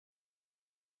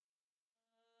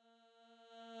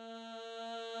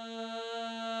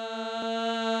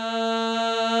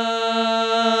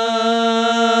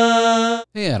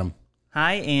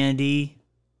Hi, Andy.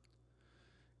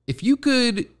 If you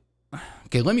could,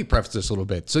 okay, let me preface this a little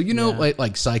bit. So you know,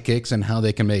 like psychics and how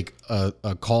they can make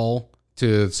a call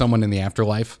to someone in the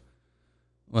afterlife.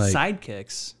 Like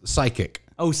sidekicks. Psychic.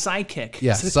 Oh, psychic.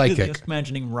 Yeah, psychic. Just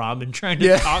imagining Robin trying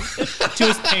to talk to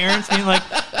his parents, being like,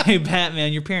 "Hey,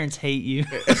 Batman, your parents hate you."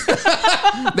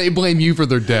 They blame you for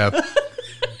their death.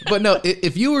 But no,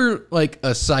 if you were like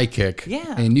a psychic,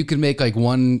 and you could make like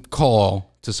one call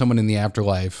to someone in the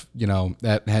afterlife, you know,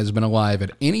 that has been alive at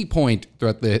any point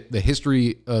throughout the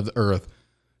history of the Earth,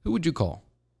 who would you call?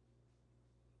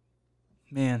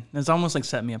 Man, it's almost like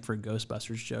setting me up for a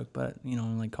Ghostbusters joke, but, you know,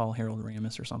 like call Harold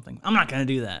Ramis or something. I'm not going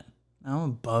to do that. I'm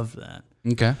above that.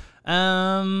 Okay.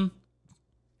 I'm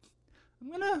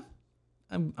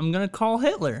gonna call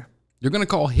Hitler. You're gonna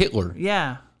call Hitler?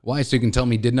 Yeah. Why? So you can tell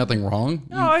me he did nothing wrong?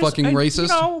 No, you fucking racist?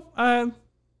 You know,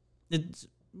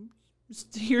 it's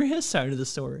to hear his side of the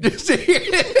story. His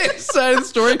side of the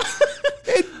story?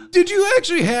 Hey, did you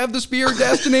actually have the Spear of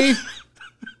Destiny?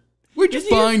 Where'd you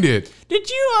find it? Did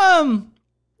you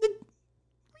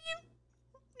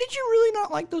really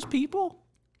not like those people?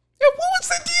 Yeah, what was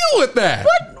the deal with that?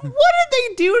 What did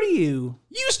they do to you?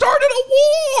 You started a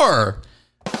war.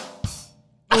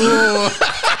 Oh.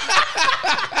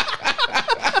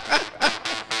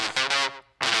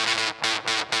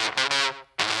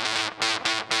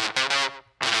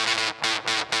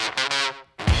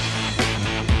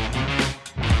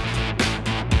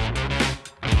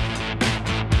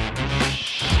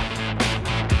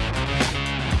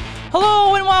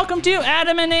 Hello and welcome to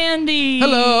Adam and Andy.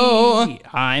 Hello.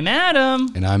 I'm Adam.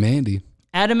 And I'm Andy.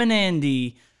 Adam and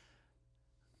Andy.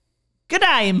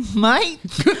 G'day, mate.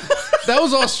 That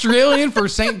was Australian for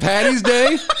St Paddys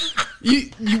Day.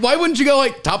 Why wouldn't you go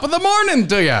like top of the morning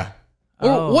to ya?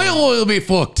 Or whale will be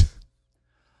fucked.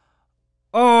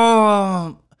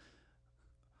 Oh,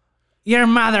 your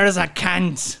mother's a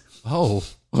cunt. Oh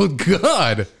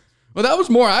God. Well, that was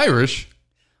more Irish.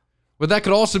 But that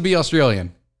could also be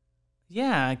Australian.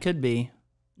 Yeah, it could be.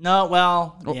 No,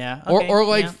 well, yeah. Okay, or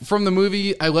like from the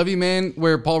movie I Love You Man,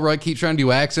 where Paul Rudd keeps trying to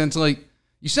do accents. Like,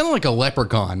 you sound like a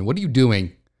leprechaun. What are you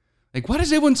doing? Like, why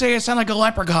does everyone say I sound like a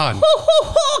leprechaun? Ho,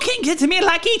 ho, ho, can't get to me,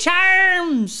 Lucky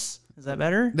Charms. Is that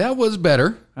better? That was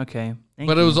better. Okay.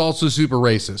 But it was also super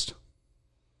racist.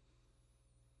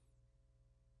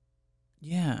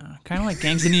 Yeah, kind of like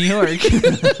Gangs of New York.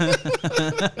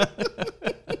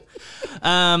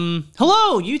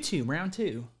 Hello, YouTube, round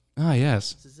 2. Ah,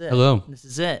 yes. This is it. Hello. This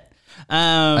is it.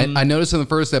 I noticed in the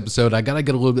first episode, I got to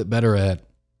get a little bit better at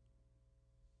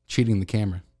cheating the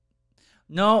camera.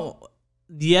 No,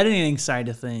 the editing side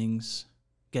of things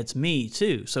gets me,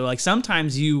 too. So, like,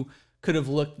 sometimes you could have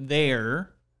looked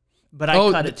there, but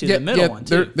I cut it to the middle one,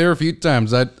 too. There are a few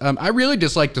times. I really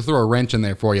just like to throw a wrench in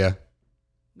there for you.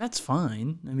 That's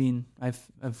fine. I mean,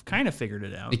 I've kind of figured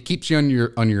it out. It keeps you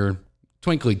on your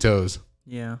twinkly toes.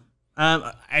 Yeah.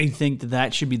 I think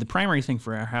that should be the primary thing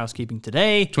for our housekeeping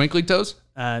today. Twinkly toes?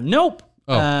 Nope.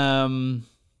 Oh.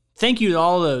 Thank you to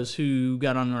all those who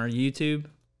got on our YouTube.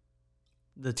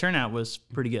 The turnout was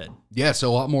pretty good. Yes, a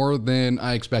lot more than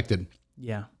I expected.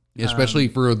 Yeah. Especially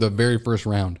for the very first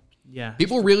round. Yeah.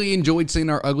 People really enjoyed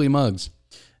seeing our ugly mugs.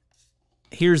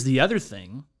 Here's the other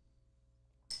thing.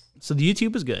 So the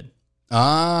YouTube was good.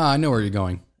 Ah, I know where you're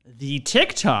going. The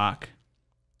TikTok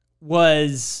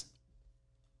was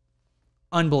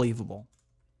unbelievable.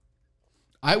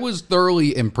 I was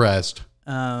thoroughly impressed.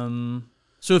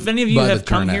 So if any of you have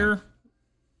come here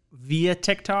via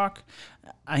TikTok,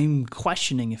 I'm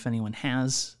questioning if anyone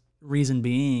has. Reason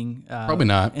being, probably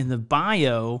not. In the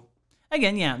bio,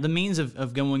 again, yeah, the means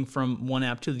of going from one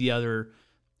app to the other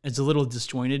is a little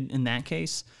disjointed in that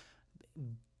case.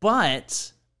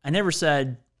 But I never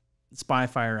said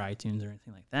Spotify or iTunes or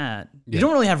anything like that. Yeah. You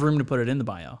don't really have room to put it in the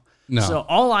bio. No. So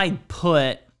all I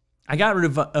got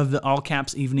rid of the all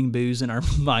caps evening booze in our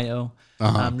bio,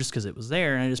 just because it was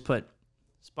there, and I just put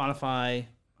Spotify,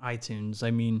 iTunes.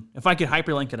 I mean, if I could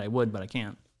hyperlink it, I would, but I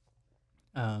can't.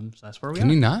 So that's where we are. Can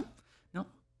you not? No.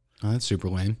 Oh, that's super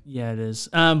lame. Yeah, it is.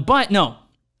 But no,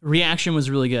 reaction was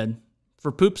really good.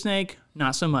 For Poop Snake,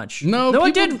 not so much. No, though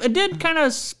it did kind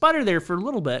of sputter there for a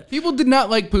little bit. People did not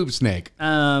like Poop Snake,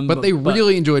 but they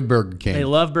really enjoyed Burger King. They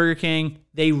love Burger King.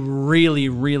 They really,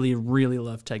 really, really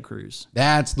love Ted Cruz.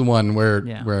 That's the one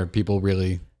where people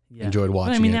really enjoyed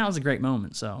watching. But, I mean, that was a great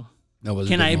moment. So,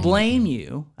 can I blame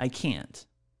you? I can't.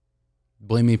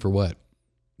 Blame me for what?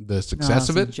 The success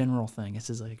of it? It's a general thing. It's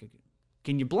just like,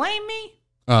 can you blame me?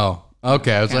 Oh,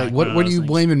 okay. I was like, what are you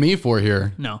blaming me for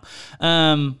here? No.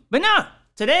 But no,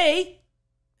 today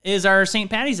is our St.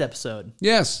 Paddys episode.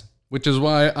 Yes, which is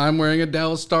why I'm wearing a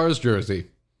Dallas Stars jersey.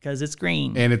 Because it's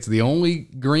green. And it's the only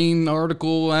green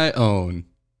article I own.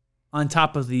 On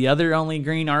top of the other only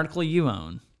green article you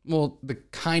own. Well, the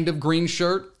kind of green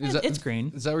shirt. It's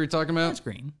green. Is that what you're talking about? It's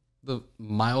green. The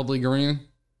mildly green?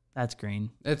 That's green.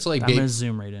 It's like I'm going to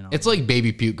zoom right in on it's like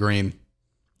baby puke green.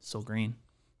 Still green.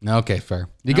 Okay, fair.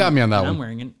 You got me on that one. I'm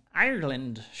wearing an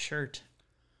Ireland shirt.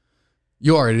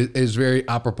 You are. It is very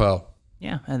apropos.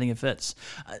 Yeah, I think it fits.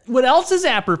 What else is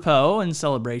apropos in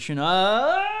celebration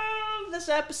of this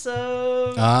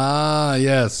episode? Ah,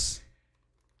 yes.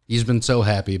 He's been so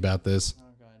happy about this. Oh,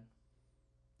 God.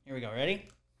 Here we go. Ready?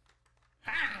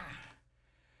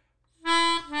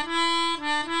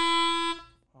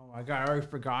 Oh, my God. I already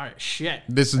forgot it. Shit.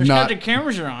 This is not. The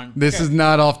cameras are on. This is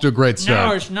not off to a great start.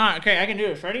 No, it's not. Okay, I can do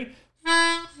this. Ready?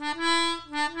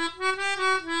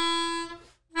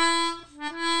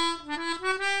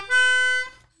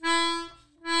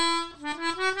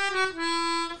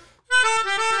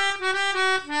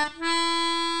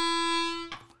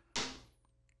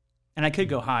 And I could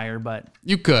go higher, but...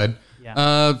 You could.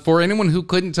 Yeah. For anyone who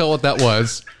couldn't tell what that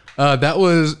was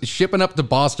Shipping Up to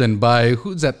Boston by,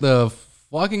 who's that, the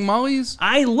Flogging Mollies?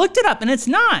 I looked it up, and it's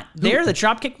not. They're the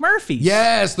Dropkick Murphys.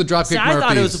 Yes, the Dropkick Murphys. I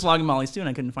thought it was the Flogging Mollies, too, and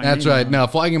I couldn't find it. That's right. No,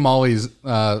 Flogging Mollies,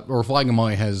 or Flogging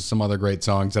Molly has some other great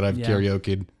songs that I've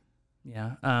karaoke'd.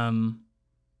 Yeah. I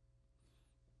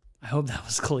hope that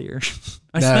was clear.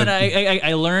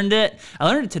 I learned it. I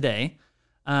learned it today,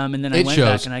 and then I went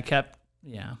back and I kept...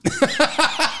 Yeah.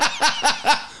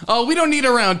 Oh, we don't need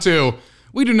a round two.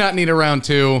 We do not need a round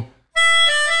two.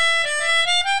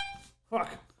 Fuck.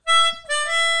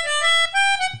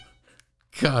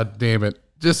 God damn it.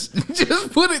 Just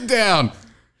put it down.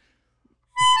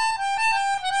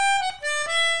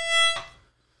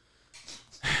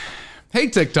 Hey,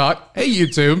 TikTok. Hey,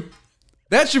 YouTube.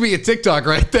 That should be a TikTok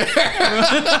right there.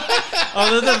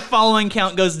 Oh, the following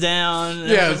count goes down.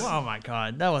 Yes. Oh my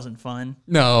God, that wasn't fun.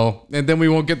 No, and then we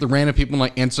won't get the random people on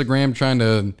like Instagram trying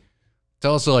to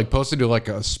tell us to like post it to like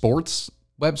a sports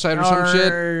website or some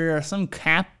shit. Or some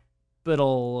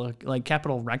Capitol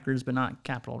Records, but not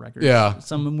Capitol Records. Yeah.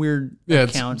 Some weird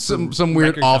account. Some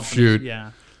weird offshoot. Company.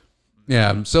 Yeah.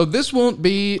 Yeah, so this won't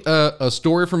be a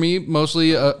story for me,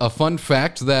 mostly a fun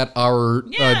fact that our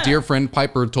dear friend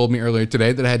Piper told me earlier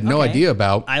today that I had no idea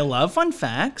about. I love fun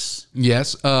facts.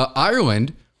 Yes,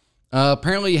 Ireland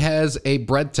apparently has a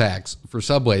bread tax for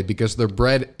Subway because their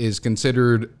bread is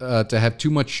considered to have too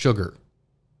much sugar.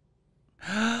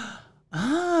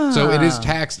 So it is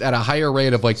taxed at a higher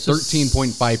rate of like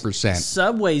 13.5%.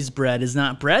 Subway's bread is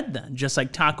not bread then, just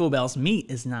like Taco Bell's meat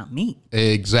is not meat.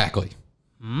 Exactly.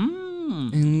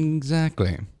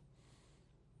 Exactly.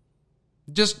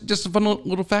 Just a fun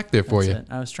little fact there for you.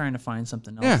 I was trying to find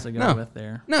something else to go with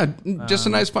there. No, just a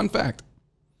nice fun fact.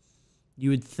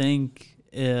 You would think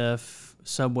if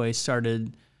Subway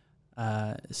started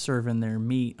serving their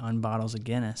meat on bottles of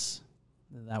Guinness,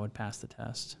 that would pass the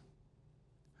test.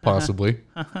 Possibly.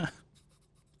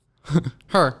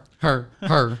 Her.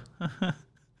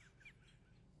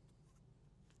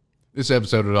 This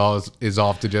episode at all is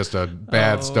off to just a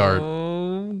bad start.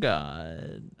 Oh,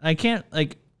 God. I can't,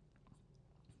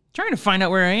 trying to find out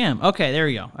where I am. Okay, there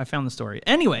we go. I found the story.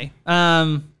 Anyway, just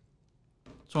want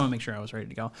to make sure I was ready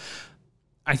to go.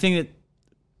 I think that,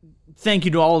 thank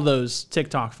you to all of those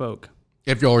TikTok folk.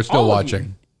 If y'all are still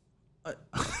watching.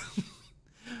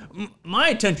 My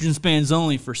attention span's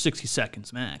only for 60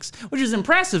 seconds max, which is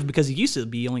impressive because it used to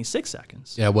be only 6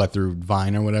 seconds. Yeah, what, through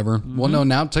Vine or whatever? Well, no,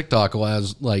 now TikTok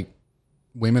allows,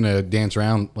 women to dance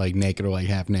around, naked or,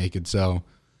 half naked. So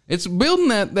it's building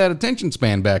that attention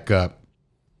span back up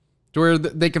to where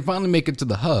they can finally make it to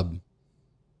the hub.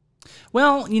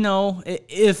 Well,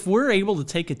 if we're able to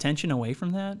take attention away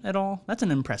from that at all, that's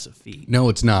an impressive feat. No,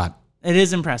 it's not. It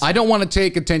is impressive. I don't want to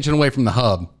take attention away from the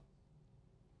hub.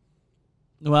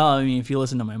 Well, I mean, if you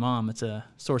listen to my mom, it's a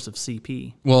source of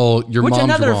CP. Well, your mom's wrong.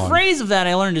 Which another phrase of that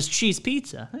I learned is cheese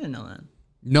pizza. I didn't know that.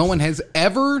 No one has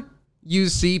ever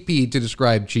used CP to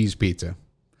describe cheese pizza.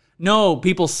 No,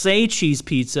 people say cheese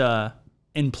pizza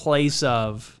in place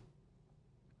of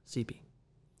CP.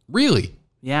 Really?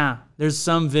 Yeah. There's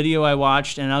some video I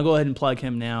watched, and I'll go ahead and plug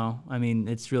him now. I mean,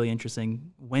 it's really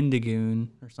interesting.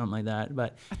 Wendigoon or something like that.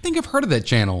 But I think I've heard of that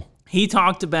channel. He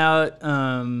talked about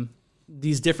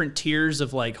these different tiers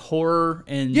of horror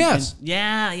and yes.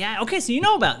 Yeah. Okay, so you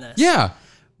know about this. Yeah.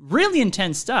 Really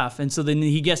intense stuff. And so then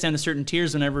he gets down to certain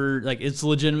tiers whenever it's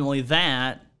legitimately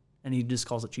that, and he just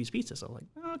calls it cheese pizza. So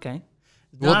okay.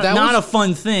 Well, not a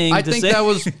fun thing I to think say. that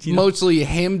was mostly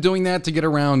him doing that to get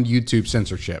around YouTube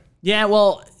censorship. Yeah,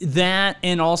 well, that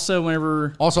and also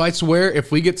whenever... Also, I swear,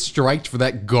 if we get striked for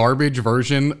that garbage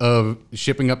version of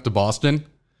Shipping Up to Boston,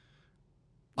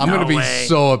 I'm going to be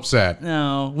so upset.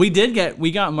 No, we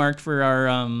got marked for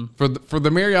our for the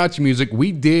mariachi music.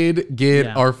 We did get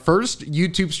our first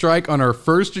YouTube strike on our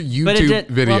first YouTube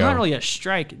video. Well, not really a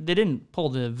strike. They didn't pull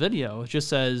the video. It just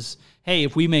says, "Hey,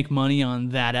 if we make money on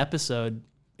that episode,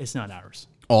 it's not ours."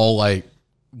 All like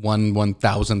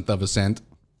 1/1000th of a cent.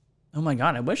 Oh my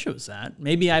God, I wish it was that.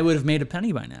 Maybe I would have made a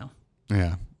penny by now.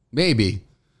 Yeah, maybe.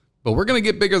 But we're going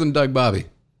to get bigger than Doug Bobby.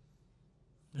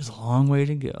 There's a long way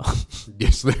to go.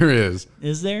 Yes, there is.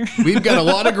 Is there? We've got a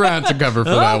lot of ground to cover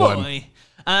for that one.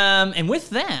 And with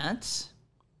that,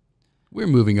 we're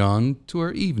moving on to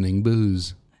our evening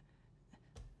booze.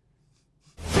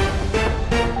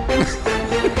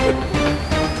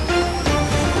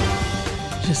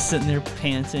 Just sitting there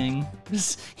panting.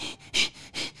 Just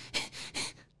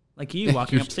like you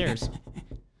walking upstairs.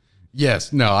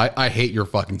 Yes. No, I hate your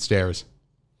fucking stairs.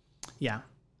 Yeah.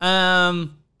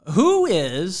 Who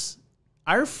is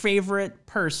our favorite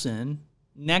person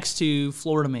next to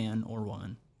Florida Man or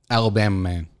one? Alabama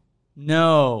Man.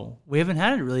 No. We haven't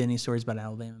had really any stories about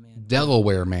Alabama Man.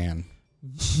 Delaware Man.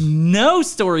 No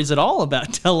stories at all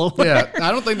about Delaware. Yeah,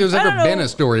 I don't think there's ever been a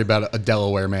story about a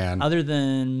Delaware man. Other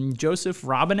than Joseph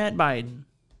Robinette Biden.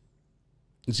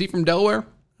 Is he from Delaware?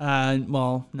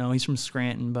 Well, no, he's from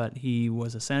Scranton, but he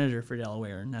was a senator for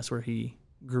Delaware, and that's where he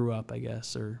grew up, I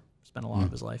guess, or spent a lot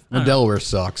of his life. Well, Delaware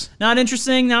sucks. Not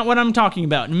interesting, not what I'm talking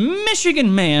about.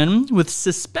 Michigan man with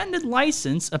suspended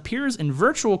license appears in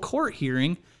virtual court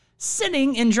hearing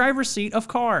sitting in driver's seat of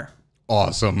car.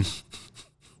 Awesome.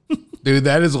 Dude,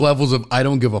 that is levels of I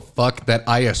don't give a fuck that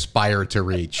I aspire to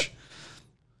reach.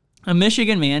 A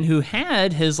Michigan man who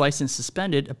had his license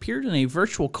suspended appeared in a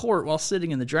virtual court while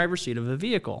sitting in the driver's seat of a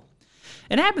vehicle.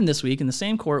 It happened this week in the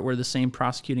same court where the same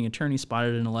prosecuting attorney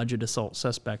spotted an alleged assault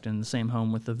suspect in the same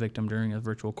home with the victim during a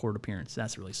virtual court appearance.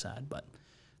 That's really sad, but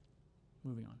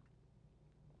moving on.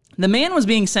 The man was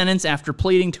being sentenced after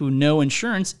pleading to no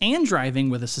insurance and driving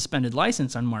with a suspended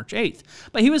license on March 8th,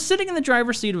 but he was sitting in the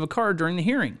driver's seat of a car during the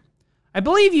hearing. I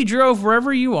believe you drove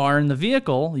wherever you are in the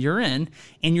vehicle you're in,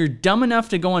 and you're dumb enough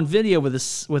to go on video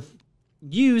with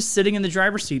you sitting in the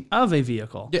driver's seat of a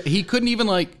vehicle. Yeah, he couldn't even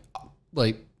like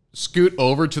scoot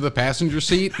over to the passenger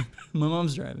seat. My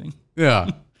mom's driving.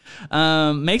 Yeah.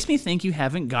 Makes me think you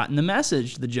haven't gotten the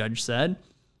message, the judge said.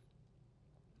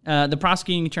 The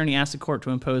prosecuting attorney asked the court to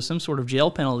impose some sort of jail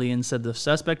penalty and said the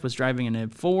suspect was driving in a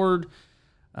Ford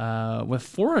with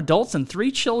 4 adults and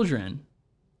 3 children.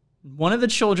 One of the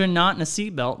children not in a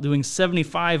seatbelt, doing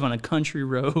 75 on a country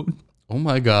road. Oh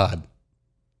my God.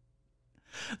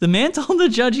 The man told the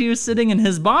judge he was sitting in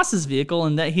his boss's vehicle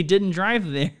and that he didn't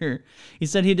drive there. He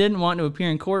said he didn't want to appear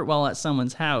in court while at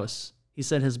someone's house. He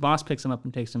said his boss picks him up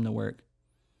and takes him to work.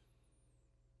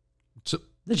 So,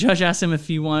 the judge asked him if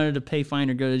he wanted to pay fine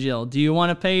or go to jail. Do you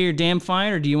want to pay your damn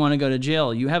fine or do you want to go to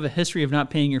jail? You have a history of not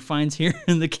paying your fines here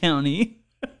in the county.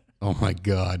 Oh my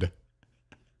God.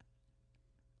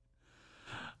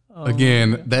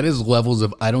 Again, that is levels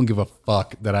of I don't give a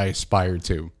fuck that I aspire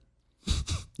to.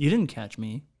 You didn't catch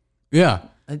me. Yeah.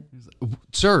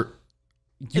 Sir,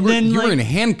 you were in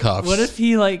handcuffs. What if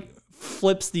he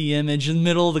flips the image in the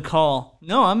middle of the call?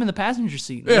 No, I'm in the passenger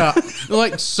seat. Yeah.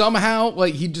 Somehow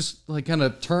he just kind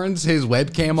of turns his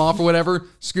webcam off or whatever,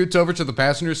 scoots over to the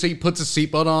passenger seat, puts a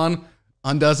seatbelt on,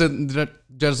 undoes it, and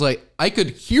just I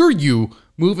could hear you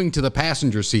moving to the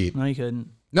passenger seat. No, you couldn't.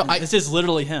 No, this is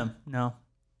literally him. No.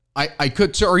 I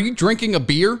could. Sir, are you drinking a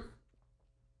beer?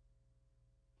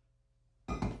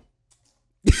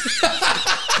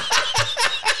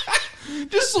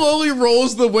 Just slowly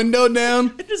rolls the window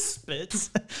down. It just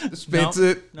spits. Spits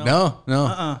it.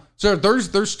 No. Sir,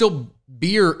 there's still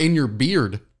beer in your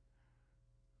beard.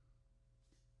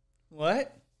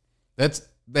 What?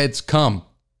 That's cum.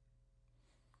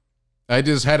 I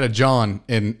just had a John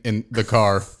in the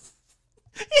car.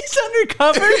 He's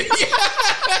undercover. Yeah.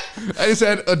 I just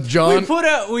had a John.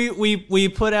 We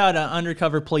put out an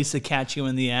undercover police to catch you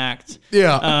in the act.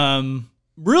 Yeah.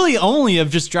 Really only of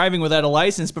just driving without a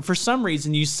license, but for some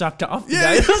reason you sucked off the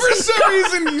guy. For some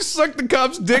reason you sucked the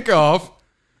cop's dick off,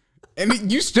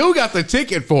 and you still got the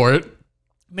ticket for it.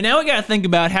 But now we got to think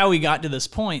about how we got to this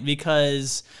point,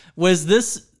 because was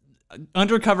this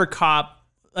undercover cop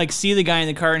see the guy in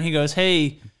the car and he goes,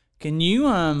 "Hey, can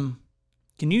you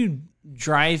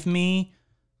drive me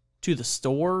to the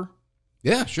store?"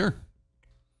 Yeah, sure.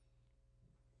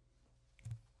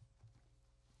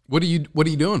 What are you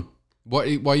doing?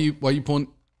 Why are you pulling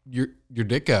your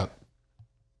dick out?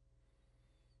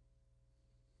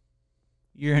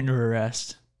 You're under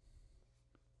arrest.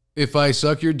 If I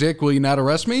suck your dick, will you not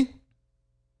arrest me?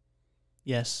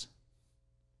 Yes.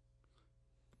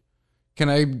 can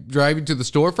I drive you to the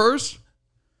store first?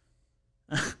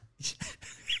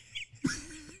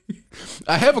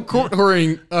 I have a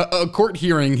court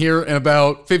hearing here in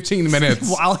about 15 minutes.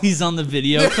 While he's on the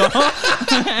video call.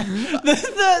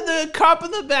 the cop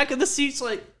in the back of the seat's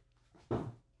like,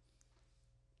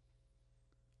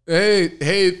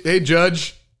 Hey,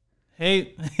 Judge.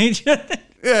 Hey, Judge.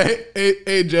 Yeah,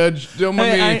 hey, Judge. Don't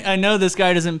mind me. I know this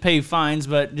guy doesn't pay fines,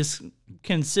 but just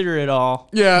consider it all.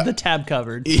 Yeah, the tab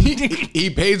covered. He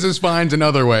pays his fines in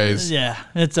other ways. Yeah,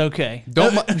 it's okay.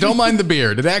 Don't mind the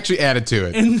beard. It actually added to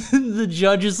it. And the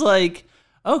judge is like,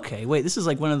 okay, wait, this is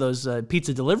like one of those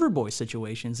pizza delivery boy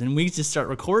situations, and we just start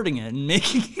recording it and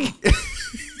making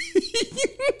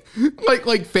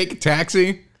like fake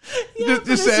taxi. Yeah,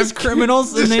 just have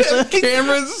criminals and they have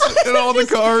cameras in all the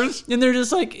cars, and they're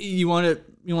just like, you want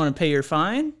to pay your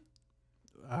fine?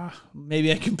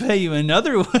 Maybe I can pay you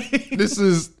another way. This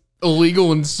is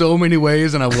illegal in so many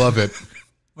ways, and I love it.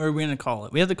 What are we gonna call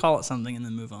it? We have to call it something and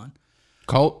then move on.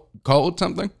 Call it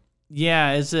something?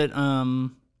 Yeah. Is it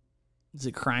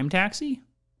crime taxi?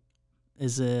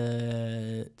 Is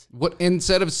it what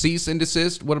instead of cease and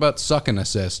desist? What about suck and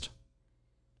assist?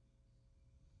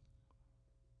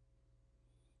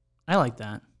 I like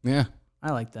that. Yeah.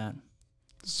 I like that.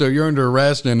 So you're under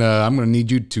arrest, and I'm going to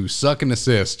need you to suck and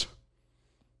assist.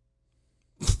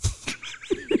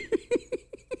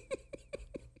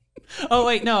 Oh,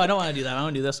 wait. No, I don't want to do that. I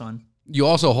want to do this one. You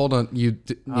also, hold on. You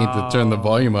need to turn the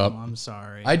volume up. I'm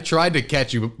sorry. I tried to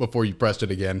catch you before you pressed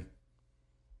it again.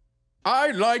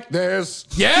 I like this.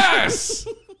 Yes!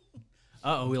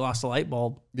 Uh-oh, we lost a light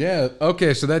bulb. Yeah.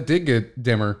 Okay, so that did get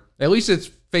dimmer. At least it's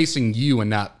facing you and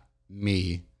not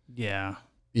me. Yeah.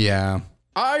 Yeah.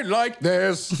 I like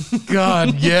this.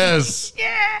 God, yes.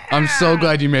 Yeah. I'm so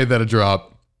glad you made that a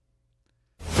drop.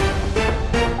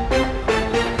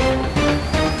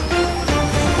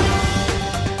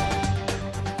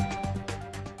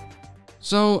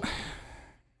 So,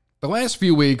 the last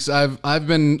few weeks, I've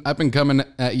been coming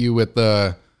at you with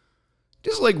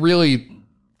just like really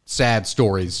sad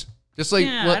stories, just like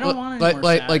I don't want any more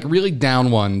sad. like really down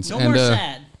ones. No more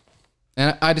sad.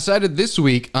 And I decided this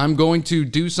week I'm going to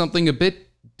do something a bit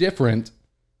different.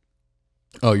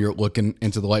 Oh, you're looking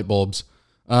into the light bulbs.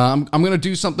 I'm going to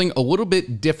do something a little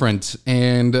bit different.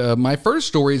 And my first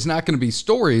story is not going to be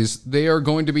stories. They are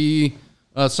going to be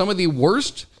some of the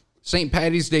worst St.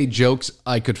 Paddys Day jokes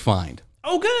I could find.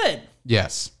 Oh, good.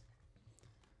 Yes.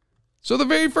 So the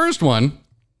very first one.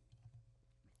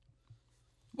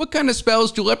 What kind of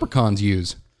spells do leprechauns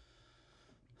use?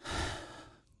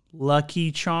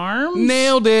 Lucky Charms?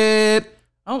 Nailed it.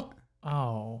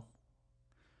 Oh.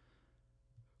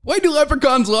 Why do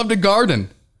leprechauns love to garden?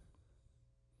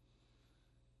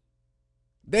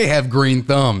 They have green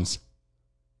thumbs.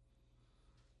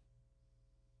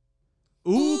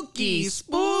 Ookie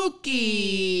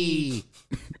spooky.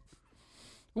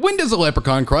 When does a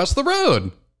leprechaun cross the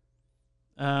road?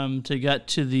 To get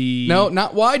to the... No,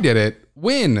 not why did it.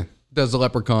 When does a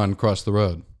leprechaun cross the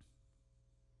road?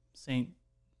 St.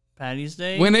 Paddys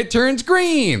Day? When it turns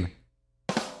green.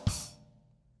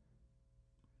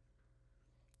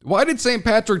 Why did St.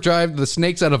 Patrick drive the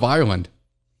snakes out of Ireland?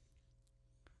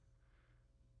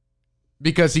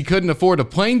 Because he couldn't afford a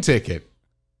plane ticket.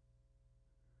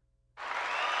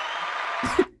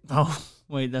 Oh,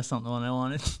 wait, that's not the one I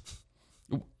wanted.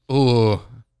 Oh,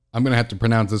 I'm going to have to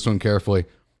pronounce this one carefully.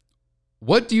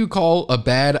 What do you call a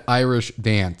bad Irish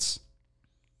dance?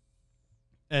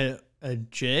 A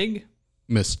jig?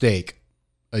 Mistake.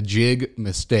 A jig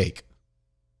mistake.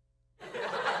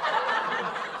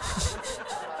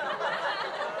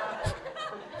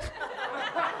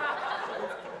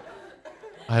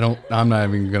 I'm not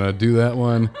even going to do that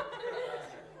one.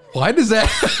 Why does it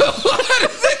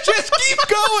just keep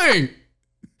going?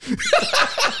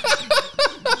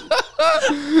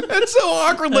 It's so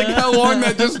awkward, like how long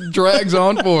that just drags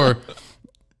on for.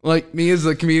 Like me as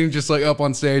a comedian, just like up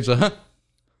on stage, like, huh?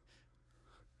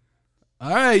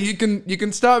 All right, you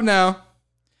can stop now.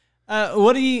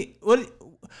 What do you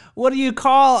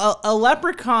call a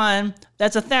leprechaun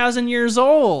that's 1,000 years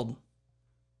old?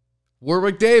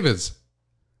 Warwick Davis.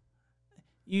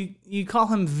 You call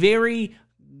him very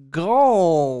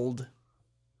gold.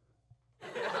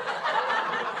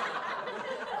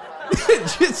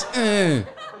 Just,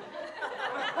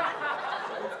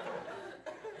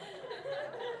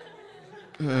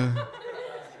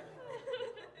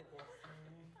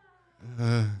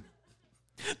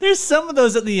 There's some of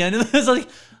those at the end of this, like,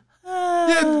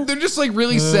 yeah, they're just like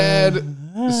really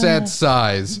sad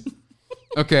sighs.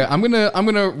 Okay, I'm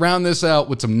gonna round this out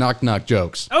with some knock knock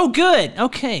jokes. Oh, good.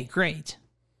 Okay, great.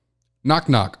 Knock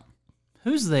knock.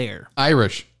 Who's there?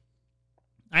 Irish.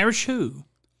 Irish who?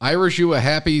 Irish you a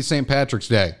happy St. Patrick's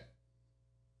Day.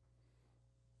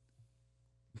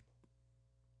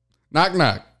 Knock,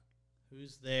 knock.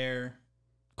 Who's there?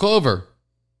 Clover.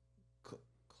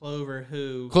 Clover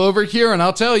who? Clover here, and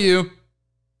I'll tell you.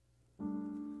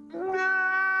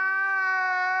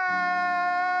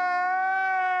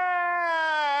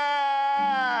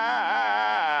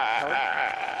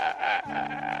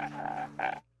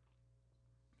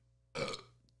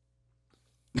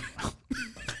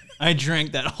 I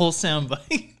drank that whole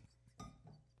soundbite.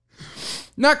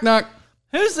 Knock, knock.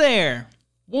 Who's there?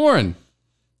 Warren.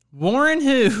 Warren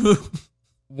who?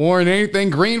 Warren,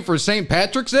 anything green for St.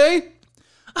 Patrick's Day?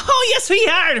 Oh, yes, we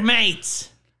are, mate.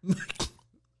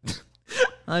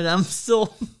 I'm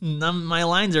still, my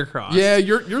lines are crossed. Yeah,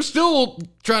 you're still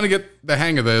trying to get the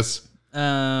hang of this.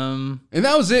 And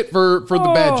that was it for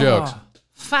the bad jokes.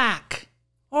 Fuck.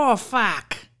 Oh,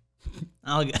 fuck.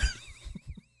 I'll get.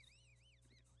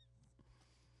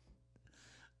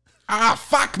 Ah,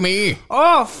 fuck me.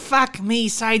 Oh, fuck me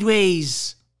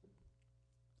sideways.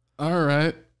 All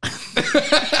right.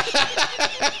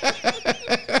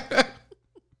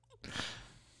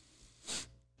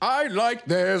 I like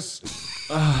this.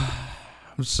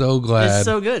 I'm so glad. It's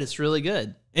so good. It's really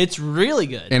good. It's really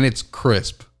good. And it's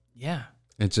crisp. Yeah.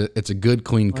 It's a good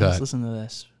clean cut. Let's listen to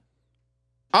this.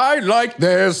 I like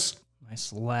this.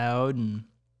 Nice loud and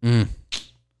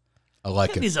I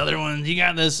like it. These other ones. You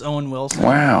got this Owen Wilson.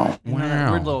 Wow. You know,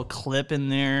 that weird little clip in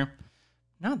there.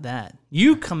 Not that.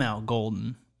 You come out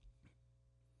golden.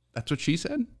 That's what she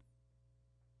said?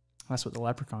 That's what the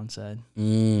leprechaun said.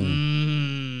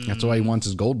 That's why he wants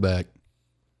his gold back.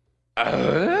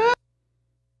 I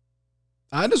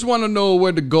just want to know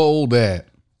where the gold at.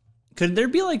 Could there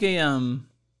be like a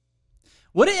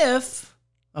what if,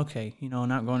 okay, you know,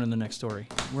 not going to the next story.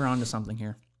 We're on to something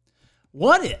here.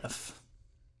 What if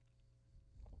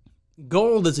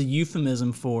gold is a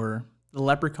euphemism for the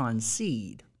leprechaun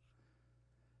seed?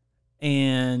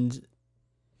 And,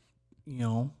 you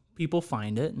know, people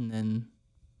find it and then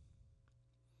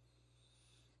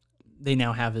they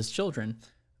now have his children.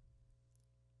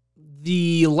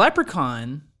 The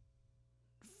leprechaun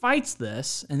fights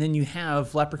this, and then you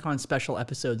have leprechaun special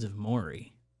episodes of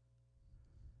Maury.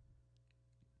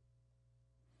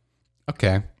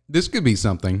 Okay. This could be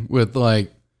something with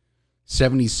like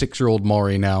 76-year-old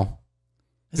Maury now.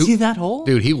 Is he that old?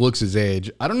 Dude, he looks his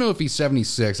age. I don't know if he's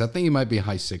 76. I think he might be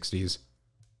high 60s.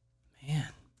 Man.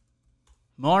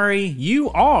 Maury, you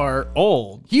are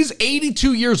old. He's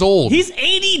 82 years old. He's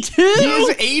 82? He's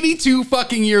 82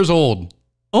 fucking years old.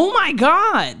 Oh my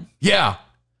God. Yeah.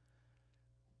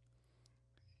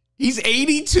 He's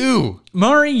 82.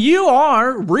 Maury, you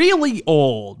are really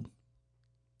old.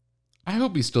 I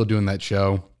hope he's still doing that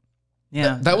show.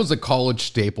 Yeah. That was a college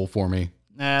staple for me.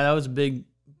 That was a big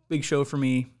show for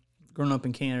me growing up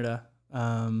in Canada.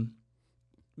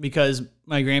 Because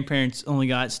my grandparents only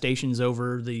got stations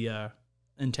over the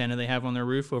antenna they have on their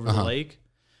roof over the lake.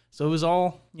 So it was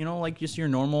all, you know, like just your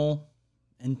normal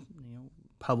and, you know,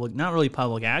 public, not really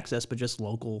public access, but just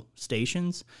local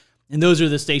stations. And those are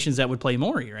the stations that would play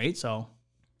Maury, right? So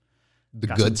the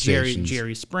good stations.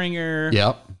 Jerry Springer.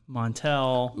 Yep.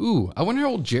 Montel. Ooh, I wonder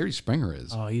how old Jerry Springer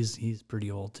is. Oh, he's pretty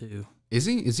old too. Is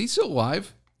he? Is he still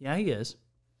alive? Yeah, he is.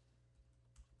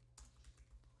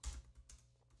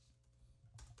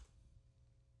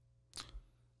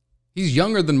 He's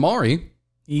younger than Maury.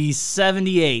 He's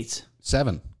 78.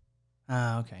 7.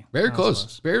 Okay. Very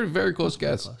close. Very, very close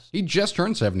guess. Close. He just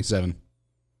turned 77.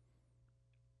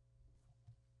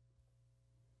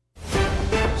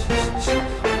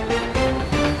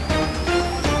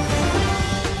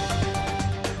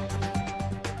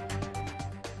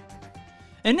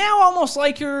 And now, almost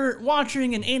like you're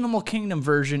watching an Animal Kingdom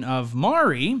version of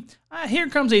Maury, here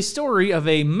comes a story of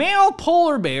a male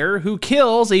polar bear who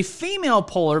kills a female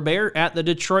polar bear at the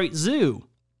Detroit Zoo.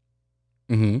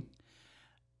 Mm-hmm.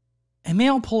 A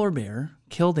male polar bear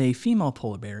killed a female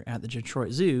polar bear at the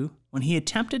Detroit Zoo when he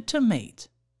attempted to mate.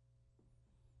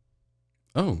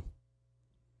 Oh.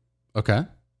 Okay.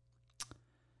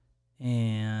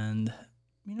 And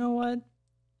you know what?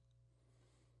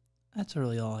 That's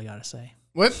really all I gotta say.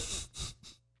 What?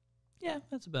 Yeah,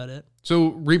 that's about it.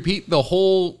 So repeat the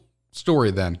whole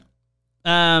story then.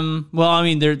 Well, I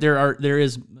mean,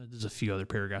 there's a few other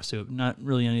paragraphs to it, not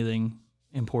really anything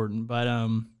important, but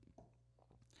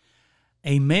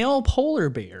a male polar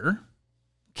bear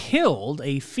killed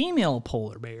a female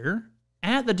polar bear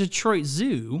at the Detroit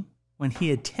Zoo when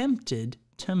he attempted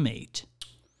to mate.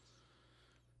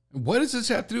 What does this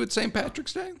have to do with St.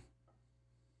 Patrick's Day?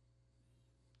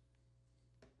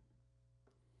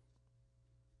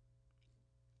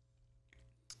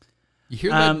 You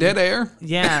hear that dead air?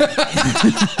 Yeah.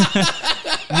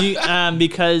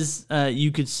 Because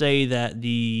you could say that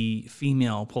the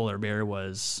female polar bear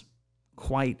was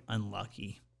quite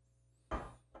unlucky.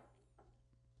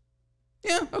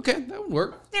 Yeah, okay, that would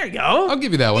work. There you go. I'll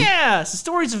give you that one. Yeah, so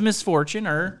stories of misfortune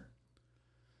are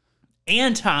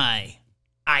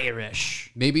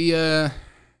anti-Irish. Maybe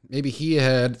he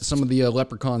had some of the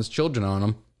leprechaun's children on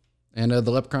him, and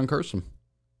the leprechaun cursed him.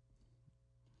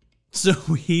 So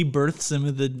he birthed some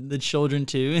of the children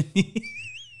too.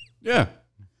 Yeah.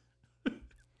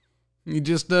 He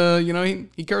just,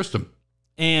 he cursed him.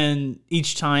 And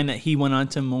each time that he went on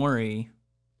to Maury,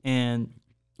 and...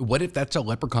 What if that's a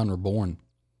leprechaun reborn?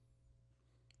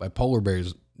 By polar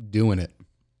bears doing it.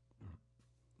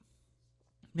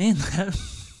 Man,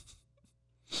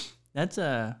 that's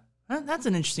an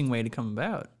interesting way to come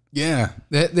about. Yeah.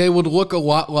 They would look a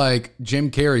lot like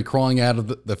Jim Carrey crawling out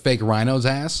of the fake rhino's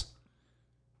ass.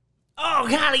 Oh,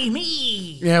 golly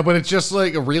me. Yeah, but it's just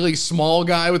like a really small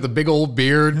guy with a big old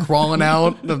beard crawling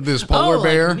out of this polar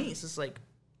bear. Like me. It's just like...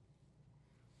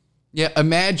 Yeah,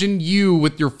 imagine you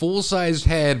with your full-sized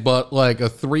head, but like a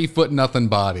 3-foot-nothing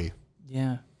body.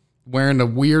 Yeah. Wearing a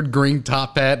weird green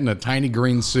top hat and a tiny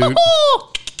green suit.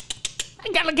 Oh, I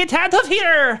gotta get out of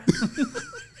here.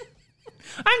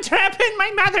 I'm trapped in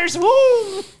my mother's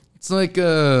womb. It's like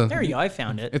there you go, I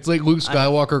found it. It's like Luke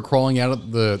Skywalker crawling out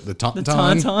of the tauntaun. The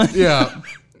tauntaun. Yeah.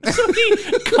 So he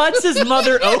cuts his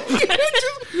mother open.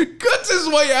 Cuts his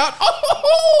way out.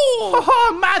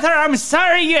 Oh, mother, I'm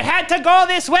sorry you had to go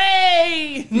this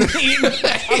way. He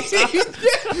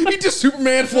just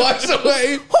Superman flies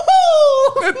away.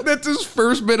 That's his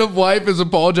first bit of life, is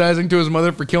apologizing to his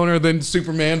mother for killing her, then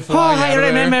Superman flying out I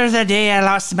remember the day I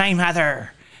lost my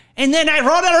mother. And then I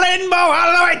rode a rainbow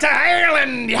all the way to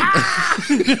Ireland. Yeah.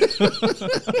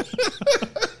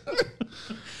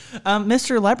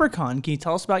 Mr. Leprechaun, can you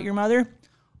tell us about your mother?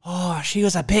 Oh, she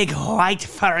was a big white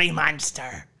furry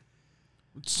monster.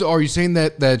 So are you saying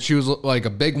that she was like a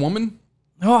big woman?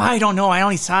 Oh, I don't know. I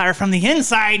only saw her from the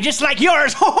inside, just like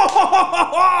yours.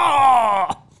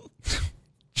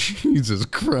 Jesus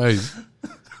Christ.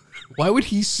 Why would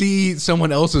he see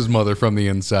someone else's mother from the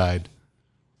inside?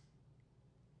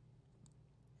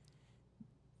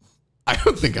 I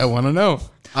don't think I want to know.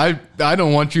 I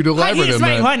don't want you to elaborate on that.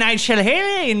 My one-eyed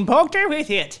shillelagh and poked her with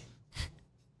it.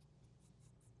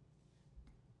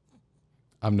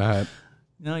 I'm not.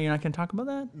 No, you're not going to talk about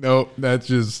that? No,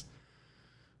 that's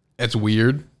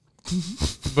weird.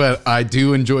 But I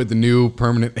do enjoy the new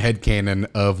permanent headcanon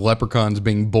of leprechauns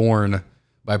being born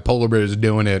by polar bears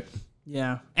doing it.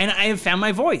 Yeah. And I have found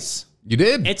my voice. You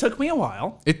did? It took me a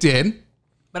while. It did.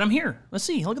 But I'm here. Let's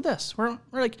see. Look at this. We're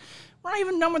not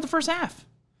even done with the first half.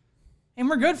 And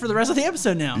we're good for the rest of the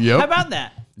episode now. Yep. How about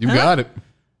that? You got it.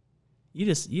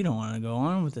 You don't want to go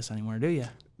on with this anymore, do you?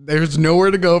 There's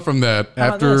nowhere to go from that.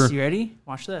 How about this? You ready?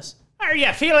 Watch this. Are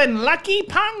you feeling lucky,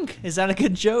 punk? Is that a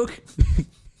good joke?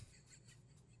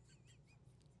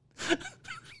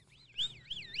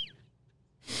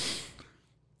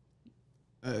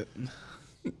 I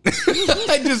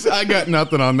got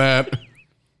nothing on that.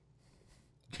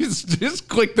 Just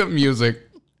click the music.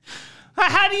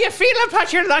 How do you feel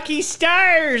about your lucky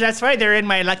stars? That's why they're in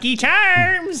my lucky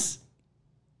charms.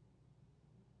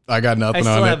 I got nothing on it.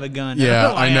 I still have a gun.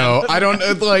 Yeah, I know. I don't,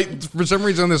 like, for some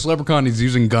reason on this leprechaun, he's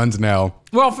using guns now.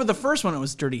 Well, for the first one, it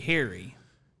was Dirty Harry.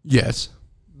 Yes.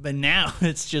 But now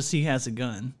it's just he has a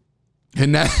gun.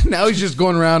 And now he's just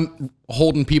going around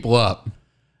holding people up.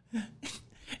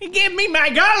 Give me my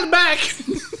gold back.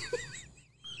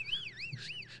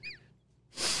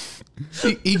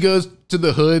 He goes to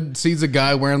the hood, sees a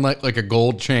guy wearing like a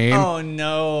gold chain. Oh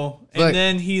no. And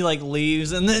then he like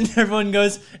leaves, and then everyone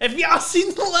goes, "Have y'all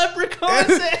seen the leprechaun?"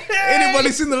 Say, hey!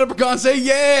 Anybody seen the leprechaun? Say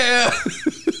yeah.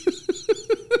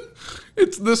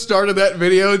 It's the start of that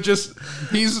video. Just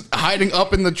he's hiding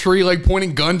up in the tree, like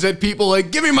pointing guns at people,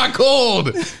 like, "Give me my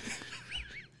gold."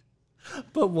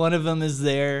 But one of them is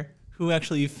there who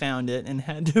actually found it and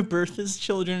had to birth his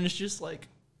children. It's just like.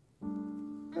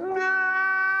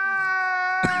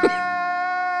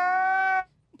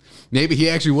 Maybe he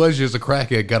actually was just a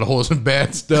crackhead, got a hold of some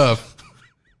bad stuff.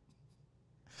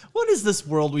 What is this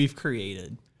world we've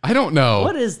created? I don't know.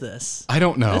 What is this? I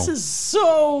don't know. This is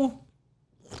so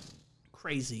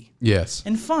crazy. Yes.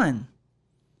 And fun.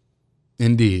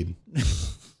 Indeed.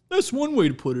 That's one way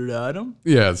to put it, Adam.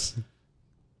 Yes.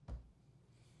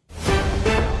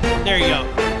 There you go.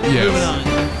 Yes. Moving on.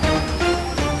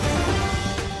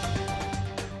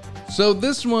 So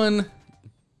this one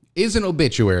is an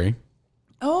obituary.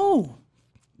 Oh.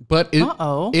 But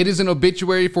it is an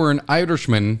obituary for an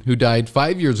Irishman who died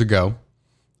 5 years ago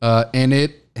And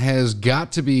it has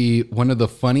got to be one of the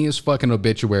funniest fucking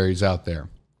obituaries out there.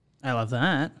 I love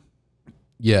that.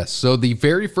 Yes. So the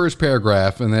very first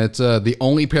paragraph, and that's the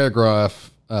only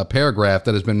paragraph that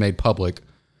has been made public.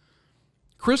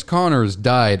 Chris Connors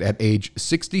died at age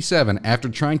 67 after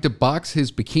trying to box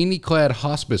his bikini-clad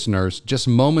hospice nurse just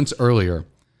moments earlier.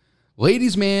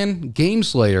 Ladies' man, game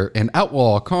slayer, and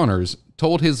outlaw Connors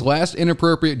told his last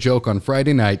inappropriate joke on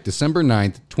Friday night, December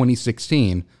 9th,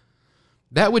 2016,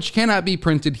 that which cannot be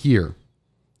printed here.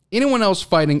 Anyone else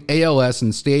fighting ALS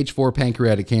and stage 4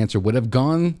 pancreatic cancer would have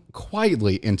gone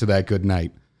quietly into that good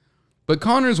night. But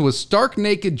Connors was stark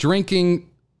naked drinking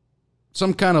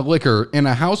some kind of liquor in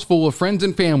a house full of friends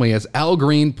and family as Al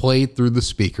Green played through the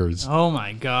speakers. Oh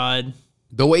my God.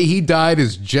 The way he died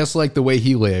is just like the way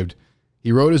he lived.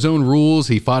 He wrote his own rules,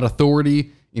 he fought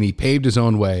authority, and he paved his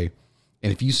own way.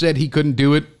 And if you said he couldn't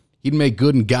do it, he'd make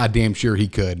good and goddamn sure he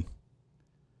could.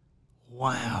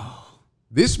 Wow.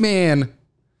 This man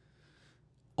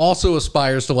also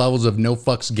aspires to levels of no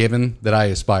fucks given that I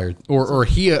aspired. Or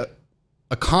he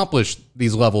accomplished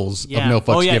these levels of no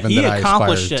fucks given that I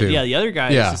aspired to. Yeah, the other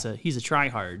guy is he's a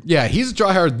tryhard. Yeah, he's a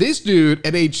tryhard. This dude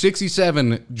at age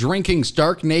 67 drinking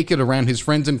stark naked around his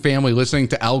friends and family listening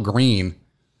to Al Green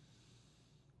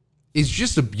is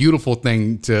just a beautiful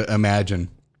thing to imagine.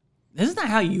 Isn't that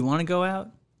how you want to go out?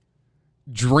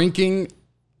 Drinking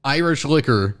Irish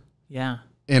liquor. Yeah.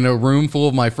 In a room full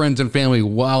of my friends and family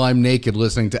while I'm naked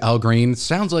listening to Al Green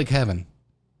sounds like heaven.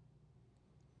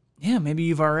 Yeah, maybe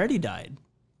you've already died.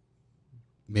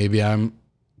 Maybe I'm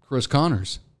Chris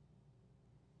Connors.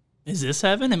 Is this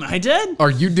heaven? Am I dead?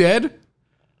 Are you dead?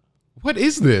 What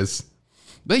is this?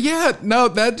 But yeah, no,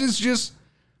 that is just,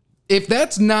 if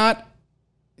that's not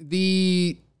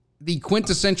the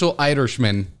quintessential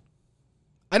Irishman,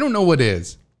 I don't know what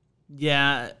is.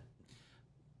 Yeah.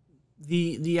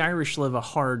 The Irish live a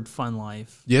hard, fun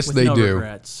life. Yes, with they no do.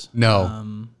 Regrets.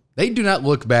 No. They do not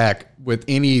look back with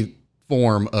any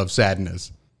form of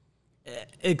sadness.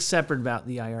 Except for about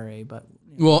the IRA, but...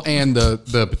 You know. Well, and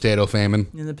the potato famine.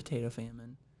 And the potato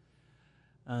famine.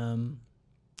 And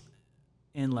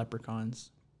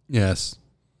leprechauns. Yes.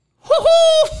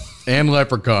 And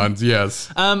leprechauns, yes.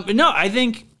 No, I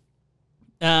think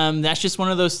that's just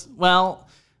one of those... Well...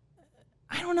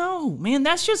 I don't know, man.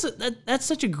 That's just that's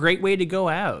such a great way to go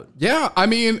out. Yeah, I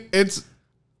mean,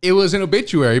 it was an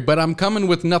obituary, but I'm coming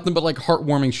with nothing but like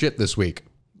heartwarming shit this week.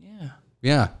 Yeah.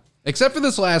 Yeah. Except for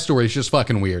this last story, it's just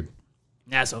fucking weird.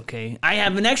 That's okay. I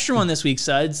have an extra one this week,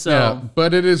 Sud. So. Yeah,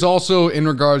 but it is also in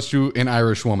regards to an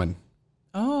Irish woman.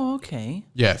 Oh, okay.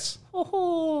 Yes.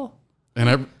 Oh.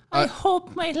 And I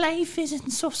hope my life isn't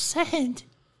so sad.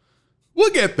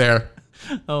 We'll get there.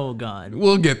 Oh God,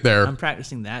 we'll get there. I'm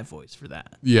practicing that voice for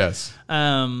that. Yes.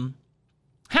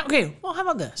 Okay. Well, how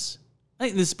about this? I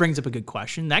think this brings up a good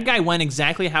question. That guy went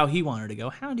exactly how he wanted to go.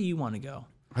 How do you want to go?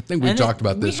 I think we talked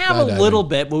about this. We have a little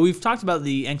bit, but we've talked about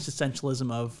the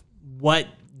existentialism of what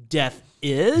death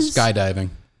is. Skydiving.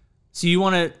 So you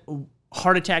want to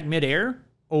heart attack midair,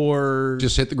 or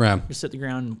just hit the ground? Just hit the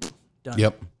ground. Done.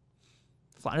 Yep.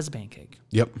 Flat as a pancake.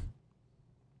 Yep.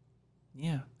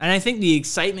 Yeah. And I think the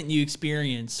excitement you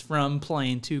experience from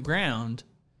playing to ground,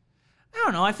 I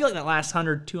don't know. I feel like that last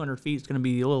 100, 200 feet is going to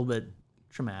be a little bit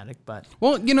traumatic, but.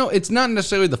 Well, you know, it's not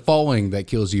necessarily the falling that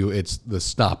kills you. It's the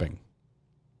stopping.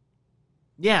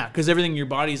 Yeah. Because everything in your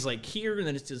body's like here, and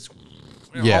then it's just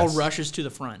all rushes to the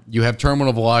front. You have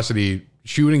terminal velocity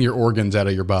shooting your organs out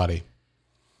of your body.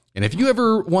 And if you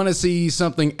ever want to see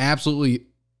something absolutely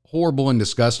horrible and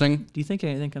disgusting. Do you think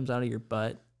anything comes out of your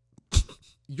butt?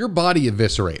 Your body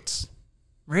eviscerates.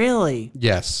 Really?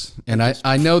 Yes. And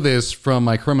I know this from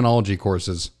my criminology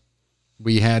courses.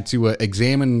 We had to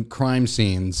examine crime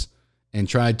scenes and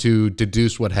try to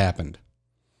deduce what happened.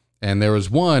 And there was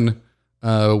one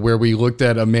where we looked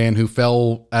at a man who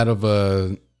fell out of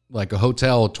a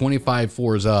hotel 25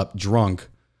 floors up, drunk,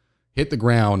 hit the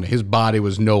ground. His body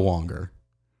was no longer.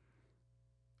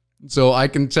 So I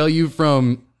can tell you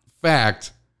from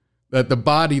fact that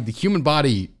the human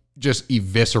body just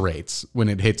eviscerates when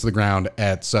it hits the ground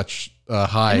at such a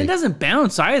high. And it doesn't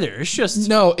bounce either. It's just.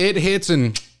 No, it hits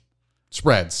and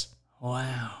spreads.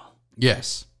 Wow.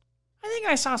 Yes. I think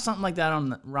I saw something like that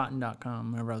on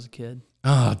Rotten.com whenever I was a kid.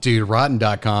 Oh, dude,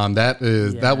 Rotten.com. That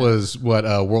was what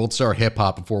World Star Hip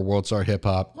Hop before World Star Hip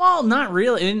Hop. Well, not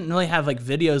really. It didn't really have like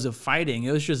videos of fighting.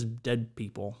 It was just dead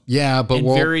people. Yeah, but in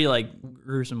very like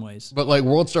gruesome ways. But like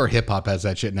World Star Hip Hop has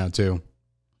that shit now too.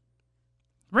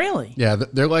 Really? Yeah,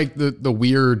 they're like the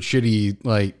weird, shitty,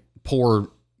 like poor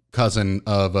cousin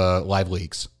of Live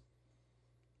Leaks.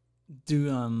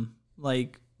 Do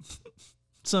like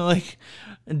So like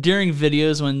during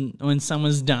videos when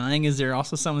someone's dying, is there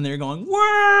also someone there going,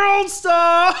 "World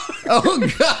Star"?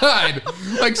 Oh God!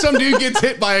 Like some dude gets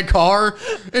hit by a car,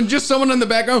 and just someone in the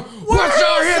back going, "What's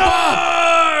our hip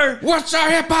hop? What's our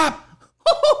hip hop?"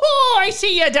 Oh, I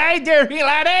see you died there,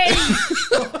 laddie.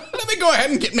 Let me go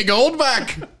ahead and get my gold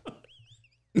back.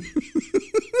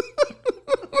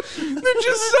 They're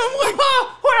just some like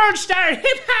World Star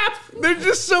hip hop. They're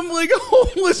just some like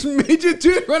homeless midget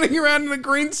dude running around in a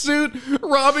green suit,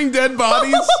 robbing dead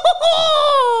bodies.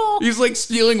 He's like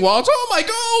stealing wallets. Oh my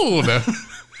gold!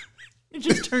 It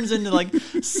just turns into like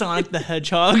Sonic the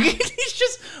Hedgehog. He's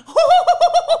just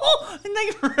and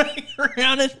like running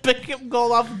around and picking up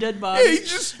gold off dead bodies. Yeah,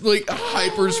 he's just like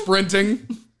hyper sprinting.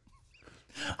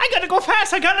 I gotta go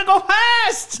fast. I gotta go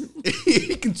fast.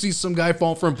 You can see some guy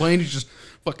fall from a plane. He's just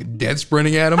fucking dead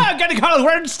sprinting at him. I gotta call the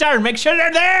World Star and make sure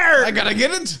they're there. I gotta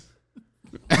get it.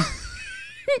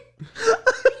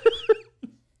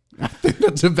 I think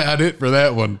that's about it for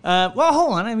that one. Well,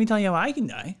 hold on. Let me tell you how I can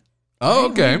die. Oh,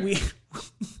 okay.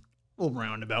 We'll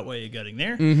roundabout way of getting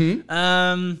there.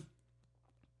 Mm-hmm.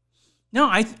 No,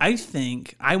 I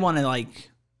think I want to like,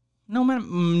 no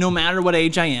matter what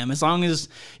age I am, as long as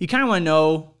you kind of want to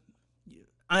know.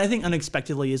 I think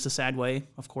unexpectedly is a sad way,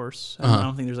 of course. I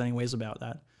don't think there's any ways about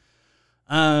that.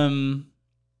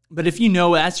 But if you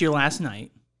know that's your last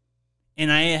night,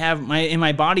 and I have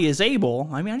my body is able,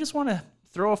 I mean, I just want to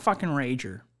throw a fucking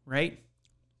rager, right?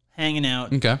 Hanging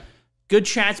out. Okay. Good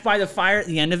chats by the fire at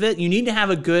the end of it. You need to have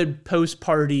a good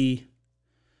post-party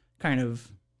kind of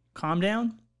calm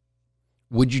down.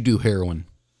 Would you do heroin?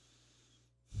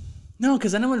 No,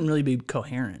 because then it wouldn't really be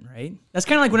coherent, right? That's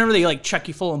kind of like whenever they like check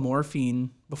you full of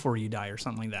morphine before you die or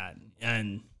something like that.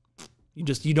 And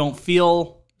you don't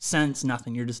feel sense,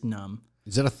 nothing. You're just numb.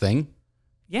 Is that a thing?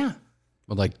 Yeah.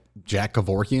 With like Jack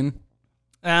Kevorkian?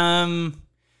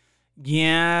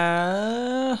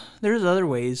 Yeah. There's other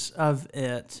ways of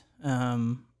it. I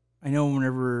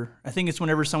know I think it's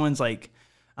whenever someone's like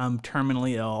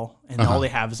terminally ill and all they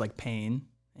have is like pain.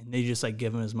 And they just like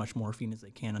give them as much morphine as they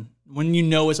can. And when you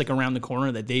know it's like around the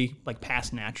corner that they like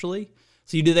pass naturally.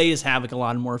 So they just have like a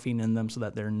lot of morphine in them so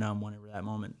that they're numb whenever that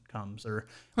moment comes or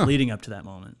leading up to that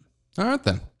moment. All right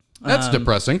then. That's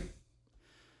depressing.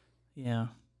 Yeah.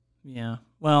 Yeah.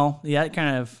 Well, yeah, it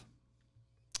kind of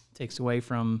takes away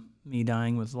from me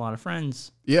dying with a lot of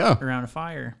friends. Yeah. Around a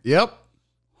fire. Yep.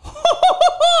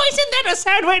 Isn't that a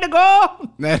sad way to go?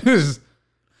 That is.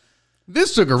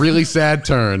 This took a really sad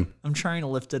turn. I'm trying to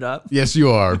lift it up. Yes, you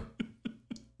are.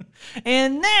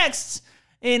 And next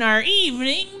in our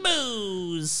evening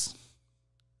booze.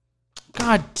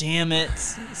 God damn it.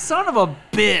 Son of a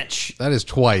bitch. That is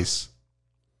twice.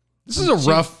 This is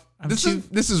rough. This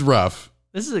is rough.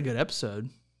 This is a good episode.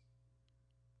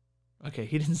 Okay,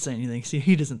 he didn't say anything. See,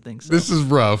 he doesn't think so. This is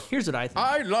rough. Here's what I think.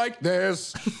 I like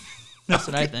this. That's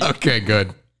what I think. Okay,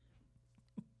 good.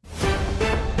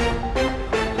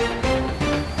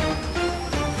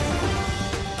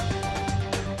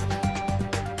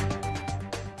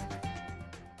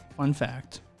 Fun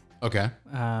fact. Okay.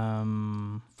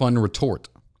 Fun retort.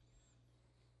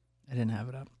 I didn't have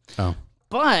it up. Oh.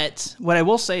 But what I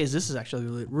will say is this is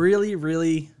actually a really,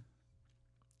 really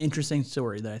interesting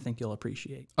story that I think you'll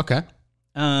appreciate. Okay.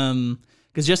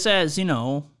 Because just as,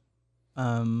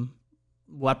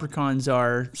 leprechauns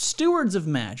are stewards of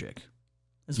magic,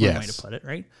 is one way to put it,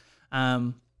 right?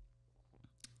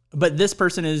 But this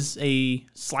person is a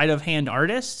sleight of hand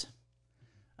artist.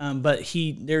 But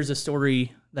there's a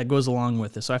story that goes along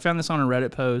with this. So I found this on a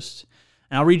Reddit post,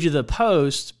 and I'll read you the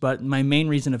post, but my main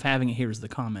reason of having it here is the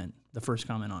first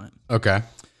comment on it. Okay.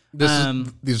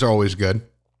 These are always good.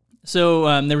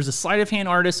 So there was a sleight of hand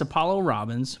artist, Apollo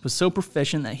Robbins, was so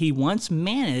proficient that he once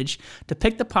managed to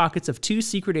pick the pockets of 2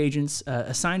 secret agents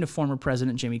assigned to former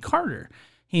President Jimmy Carter.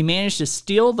 He managed to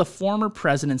steal the former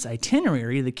president's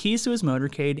itinerary, the keys to his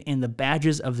motorcade, and the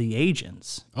badges of the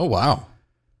agents. Oh, wow.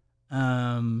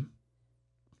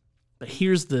 But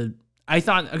I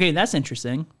thought, okay, that's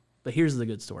interesting, but here's the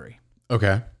good story.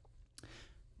 Okay.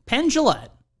 Penn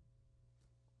Jillette,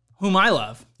 whom I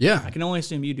love. Yeah. I can only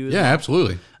assume you do as well. well.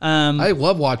 Absolutely. I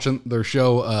love watching their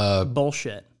show.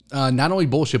 Bullshit. Not only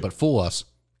Bullshit, but Fool Us.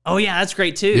 Oh, yeah, that's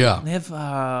great, too. Yeah. They have,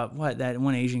 that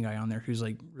one Asian guy on there who's,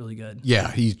 like, really good.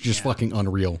 Yeah, he's just fucking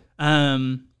unreal.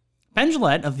 Penn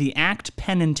Jillette of the act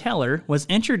Penn and Teller was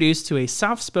introduced to a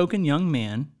soft-spoken young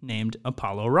man named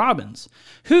Apollo Robbins,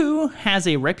 who has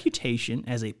a reputation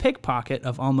as a pickpocket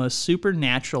of almost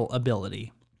supernatural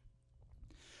ability.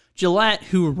 Jillette,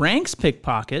 who ranks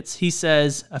pickpockets, he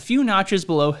says, a few notches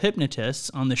below hypnotists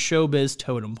on the showbiz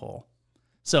totem pole.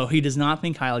 So he does not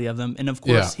think highly of them. And of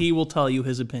course, he will tell you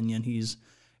his opinion. He's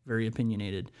very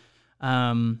opinionated.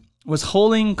 Was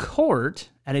holding court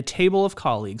at a table of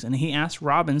colleagues, and he asked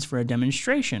Robbins for a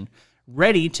demonstration,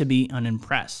 ready to be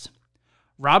unimpressed.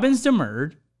 Robbins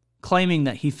demurred, claiming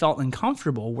that he felt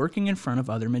uncomfortable working in front of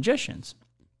other magicians.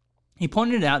 He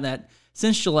pointed out that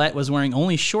since Gillette was wearing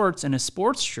only shorts and a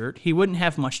sports shirt, he wouldn't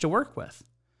have much to work with.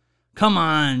 Come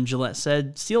on, Gillette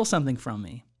said, steal something from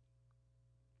me.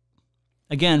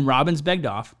 Again, Robbins begged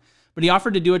off, but he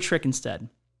offered to do a trick instead.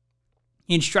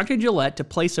 He instructed Gillette to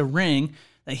place a ring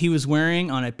that he was wearing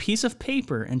on a piece of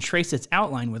paper and trace its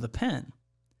outline with a pen.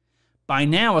 By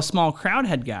now, a small crowd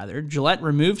had gathered. Gillette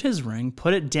removed his ring,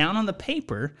 put it down on the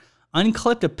paper,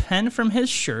 unclipped a pen from his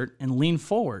shirt, and leaned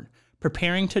forward,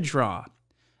 preparing to draw.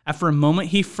 After a moment,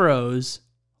 he froze,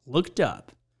 looked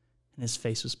up, and his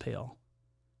face was pale.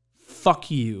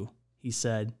 "Fuck you," he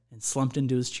said, and slumped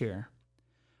into his chair.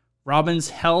 Robbins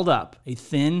held up a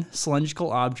thin,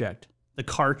 cylindrical object, the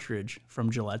cartridge from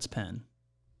Gillette's pen.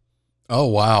 Oh,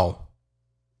 wow.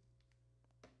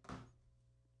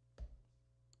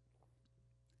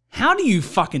 How do you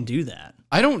fucking do that?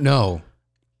 I don't know.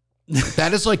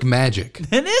 That is like magic.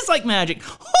 It is like magic.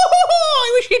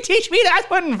 I wish you'd teach me that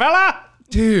one, fella.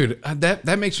 Dude,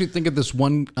 that makes me think of this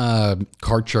one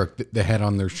card shark that they had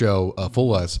on their show,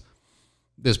 Full Us.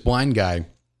 This blind guy,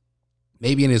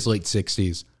 maybe in his late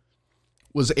 60s,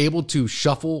 was able to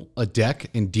shuffle a deck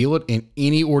and deal it in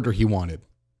any order he wanted.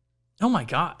 Oh my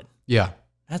God. Yeah.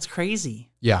 That's crazy.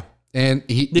 Yeah. And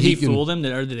Did he fool them,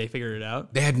 or did they figure it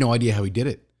out? They had no idea how he did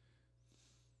it.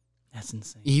 That's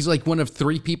insane. He's like one of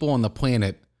 3 people on the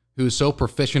planet who is so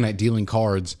proficient at dealing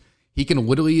cards. He can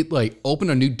literally like open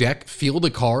a new deck, feel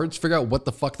the cards, figure out what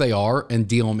the fuck they are, and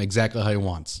deal them exactly how he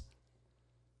wants.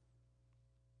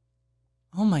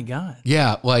 Oh my God.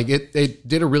 Yeah, like it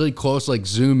did a really close like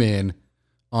zoom in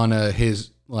on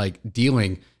his like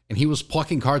dealing, and he was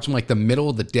plucking cards from like the middle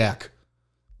of the deck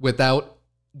without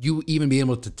you even being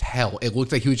able to tell. It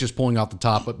looked like he was just pulling off the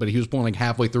top, but he was pulling like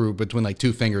halfway through between like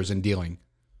 2 fingers and dealing.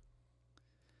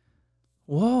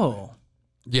 Whoa.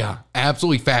 Yeah,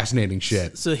 absolutely fascinating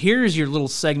shit. So here's your little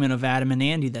segment of Adam and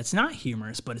Andy that's not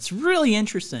humorous, but it's really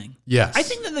interesting. Yes. I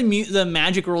think that the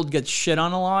magic world gets shit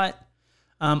on a lot,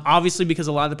 obviously because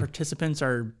a lot of the participants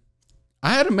are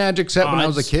I had a magic set odds. when I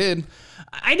was a kid.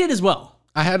 I did as well.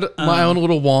 I had my own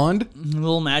little wand. A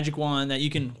little magic wand that you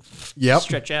can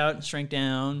stretch out and shrink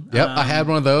down. Yep, I had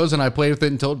one of those, and I played with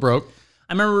it until it broke.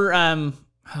 I remember,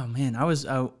 oh man, I was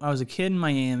a kid in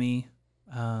Miami.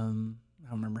 I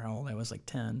don't remember how old I was, like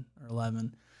 10 or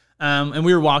 11. And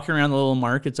we were walking around the little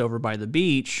markets over by the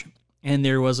beach, and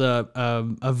there was a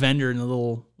vendor in the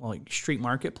little like street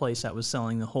marketplace that was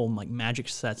selling the whole like magic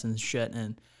sets and shit.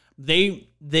 And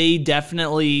they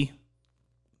definitely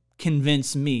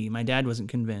convinced me. My dad wasn't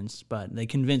convinced, but they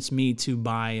convinced me to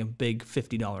buy a big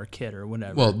 $50 kit or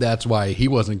whatever. Well, that's why he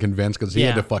wasn't convinced, because he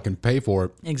had to fucking pay for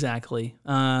it. Exactly.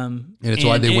 And it's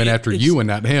why they went after you and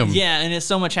not him. Yeah, and it's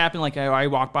so much happened. Like I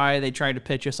walked by, they tried to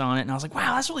pitch us on it, and I was like,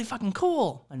 "Wow, that's really fucking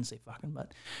cool." I didn't say fucking,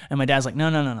 and my dad's like, "No,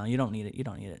 you don't need it. You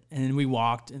don't need it." And then we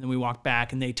walked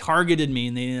back, and they targeted me,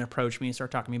 and they didn't approach me and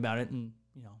start talking to me about it, and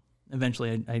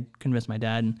eventually I convinced my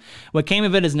dad, and what came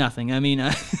of it is nothing. I mean,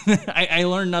 I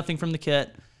learned nothing from the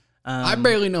kit. I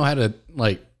barely know how to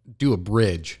like do a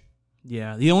bridge.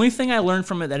 Yeah, the only thing I learned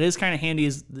from it that is kind of handy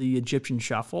is the Egyptian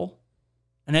shuffle,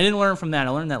 and I didn't learn from that. I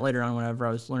learned that later on whenever I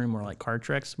was learning more like card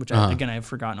tricks, which again I've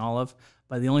forgotten all of.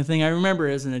 But the only thing I remember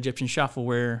is an Egyptian shuffle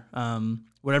where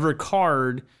whatever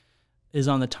card is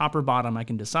on the top or bottom I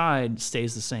can decide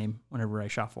stays the same whenever I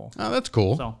shuffle. Oh, that's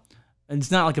cool. So. And it's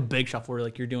not like a big shuffle where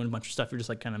like you're doing a bunch of stuff. You're just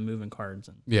like kind of moving cards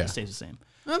and it stays the same.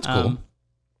 That's cool.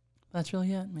 That's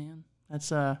really it, man.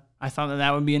 That's I thought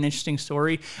that would be an interesting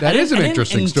story. That is an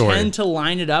interesting story. I didn't intend to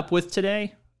line it up with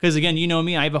today because again, you know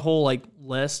me, I have a whole like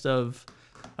list of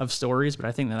stories, but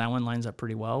I think that one lines up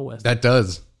pretty well with. That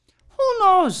does. Who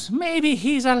knows? Maybe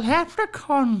he's a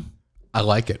leprechaun. I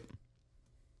like it.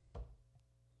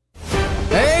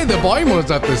 Hey, the volume was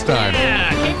up this time. Yeah,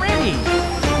 came ready.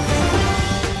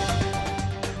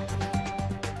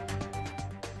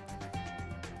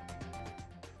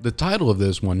 The title of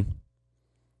this one,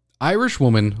 Irish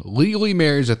woman legally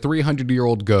marries a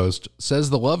 300-year-old ghost, says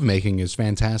the lovemaking is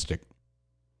fantastic.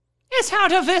 It's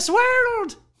out of this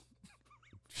world.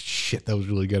 Shit, that was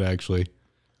really good, actually.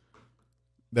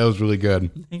 That was really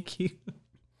good. Thank you.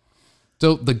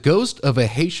 So the ghost of a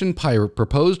Haitian pirate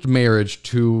proposed marriage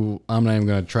to, I'm not even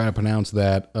going to try to pronounce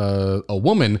that, a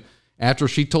woman after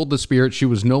she told the spirit she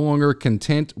was no longer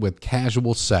content with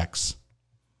casual sex.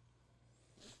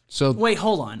 So wait,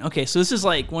 hold on. Okay, so this is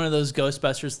like one of those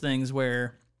Ghostbusters things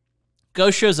where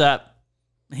Ghost shows up,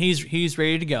 he's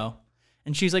ready to go,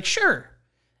 and she's like, sure.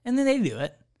 And then they do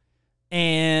it.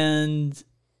 And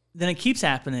then it keeps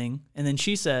happening, and then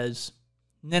she says,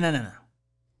 no.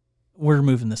 We're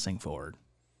moving this thing forward.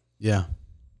 Yeah.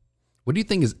 What do you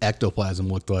think his ectoplasm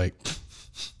looked like?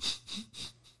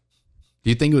 Do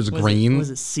you think it was green?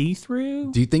 Was it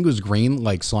see-through? Do you think it was green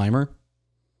like Slimer?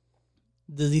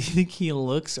 Does he think he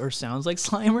looks or sounds like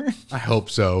Slimer? I hope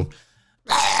so.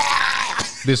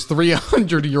 This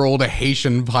 300-year-old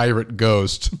Haitian pirate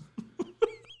ghost.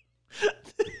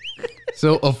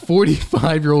 So a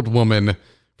 45-year-old woman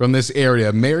from this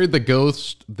area married the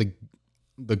ghost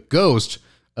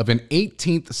of an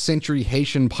 18th century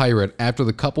Haitian pirate after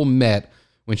the couple met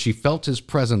when she felt his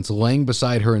presence laying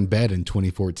beside her in bed in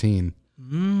 2014.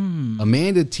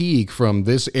 Amanda Teague from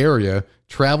this area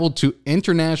traveled to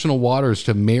international waters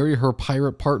to marry her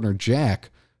pirate partner Jack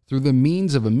through the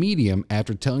means of a medium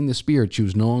after telling the spirit she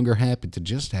was no longer happy to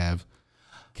just have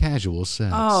casual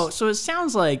sex. Oh, so it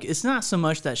sounds like it's not so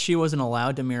much that she wasn't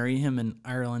allowed to marry him in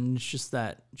Ireland, it's just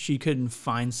that she couldn't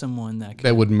find someone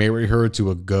that would marry her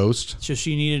to a ghost. So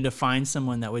she needed to find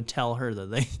someone that would tell her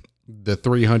that they... The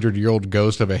 300-year-old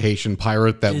ghost of a Haitian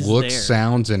pirate that looks,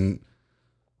 sounds, and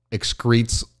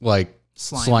excretes like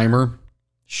Slimer.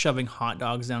 Shoving hot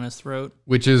dogs down his throat.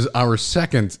 Which is our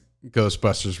second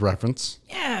Ghostbusters reference.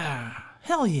 Yeah.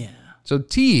 Hell yeah. So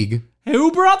Teague...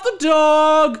 Who brought the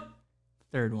dog?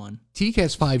 Third one. Teague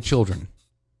has 5 children.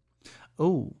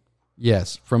 Oh.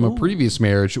 Yes, from a previous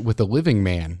marriage with a living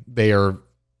man. They are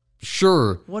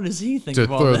sure... What does he think to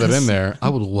of all throw this? that in there. I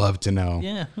would love to know.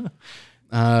 Yeah.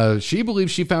 She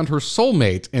believes she found her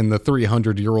soulmate in the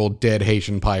 300-year-old dead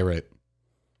Haitian pirate.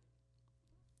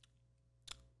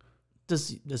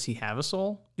 Does he have a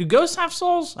soul? Do ghosts have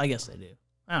souls? I guess they do.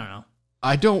 I don't know.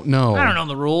 I don't know. I don't know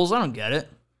the rules. I don't get it.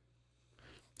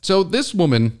 So this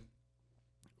woman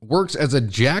works as a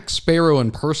Jack Sparrow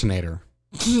impersonator.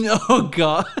 Oh,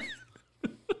 God.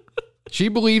 She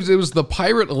believes it was the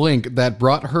pirate Link that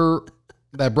brought her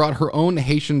own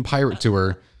Haitian pirate to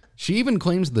her. She even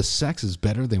claims the sex is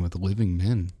better than with living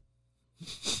men.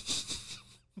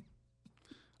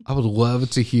 I would love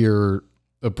to hear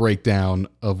a breakdown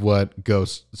of what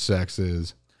ghost sex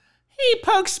is. He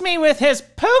pokes me with his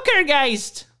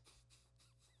pokergeist.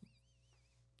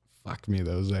 Fuck me,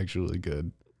 that was actually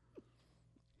good.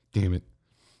 Damn it.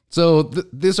 So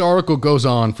this article goes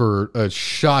on for a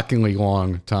shockingly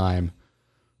long time.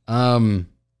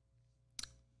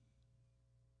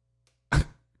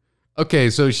 Okay,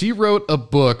 so she wrote a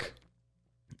book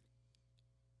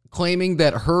claiming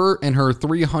that her and her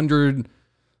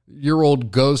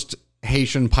 300-year-old ghost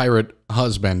Haitian pirate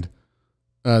husband,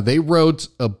 they wrote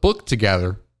a book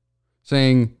together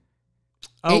saying...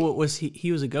 Oh, was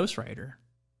he was a ghostwriter.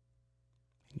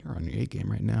 You're on your A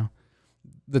game right now.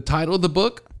 The title of the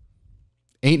book,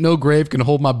 Ain't No Grave Can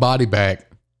Hold My Body Back.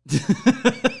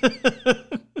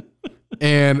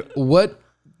 And what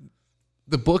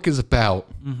the book is about,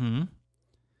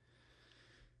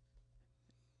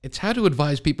 it's how to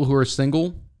advise people who are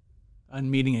single on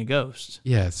meeting a ghost.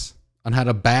 Yes. On how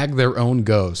to bag their own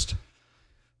ghost.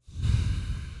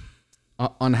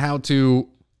 On how to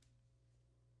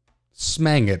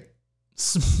smang it.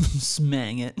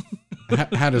 Smang it.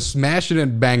 How to smash it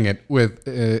and bang it with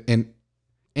an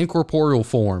incorporeal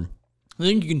form. I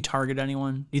think you can target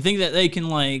anyone. Do you think that they can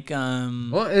like...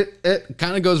 Well, it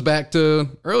kind of goes back to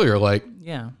earlier, like...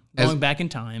 Yeah, going back in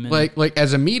time. And, like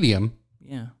as a medium,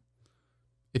 yeah.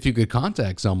 If you could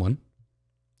contact someone,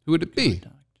 who would it be?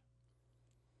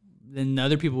 Then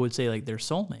other people would say like their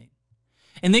soulmate.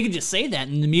 And they could just say that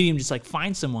and the medium just like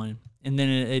finds someone. And then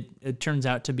it turns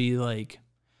out to be like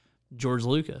George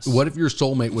Lucas. What if your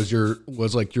soulmate was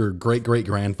like your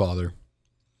great-great-grandfather?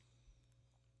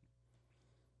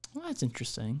 Well, that's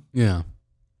interesting. Yeah.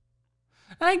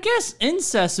 I guess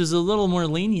incest was a little more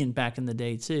lenient back in the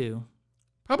day, too.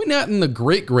 Probably not in the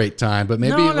great time, but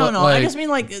maybe... No. Like, I just mean,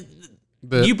 like,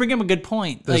 you bring up a good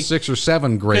point. The like, 6 or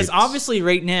 7 greats. Because obviously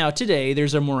right now, today,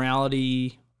 there's a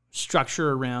morality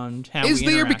structure around how Is we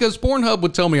there? interact. Because Pornhub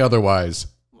would tell me otherwise.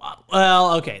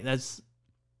 Well, okay, that's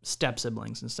step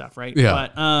siblings and stuff, right? Yeah.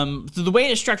 But so the way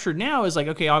it's structured now is like,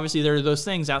 okay, obviously there are those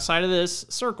things outside of this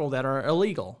circle that are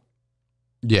illegal.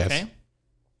 Yes. Okay.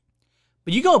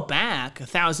 But you go back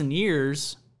 1,000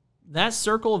 years, that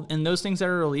circle and those things that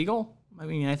are illegal, I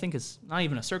mean, I think it's not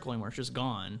even a circle anymore. It's just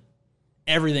gone.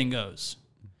 Everything goes.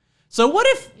 So what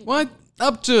if... What?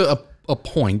 Up to a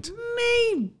point.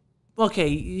 Maybe. Okay,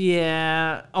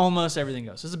 yeah. Almost everything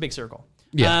goes. It's a big circle.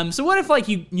 Yeah. So what if like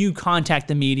you contact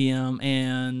the medium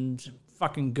and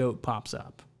fucking goat pops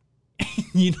up.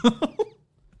 You know?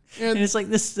 And it's like,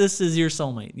 this is your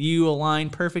soulmate. You align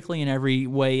perfectly in every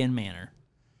way and manner.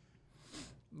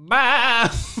 Bye.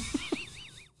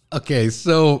 Okay,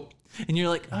 so... And you're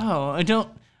like, oh, I don't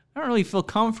really feel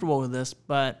comfortable with this,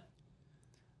 but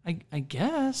I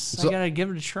guess so I gotta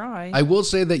give it a try. I will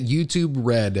say that YouTube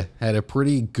Red had a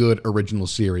pretty good original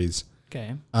series.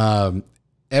 Okay.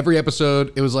 Every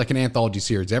episode, it was like an anthology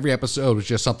series. Every episode was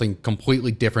just something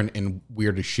completely different and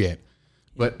weird as shit.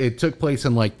 But it took place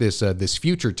in like this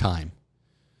future time.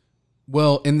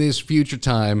 Well, in this future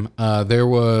time,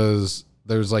 there's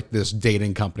like this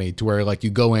dating company to where like you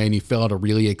go in, you fill out a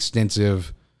really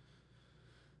extensive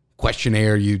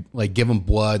questionnaire, you like give them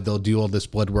blood, they'll do all this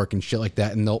blood work and shit like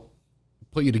that, and they'll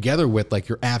put you together with like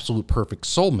your absolute perfect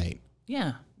soulmate.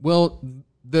 Yeah. Well,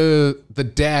 the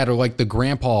dad or like the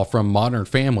grandpa from Modern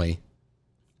Family.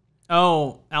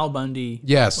 Oh, Al Bundy.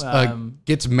 Yes,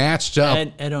 gets matched up.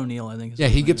 Ed O'Neill, I think. Yeah,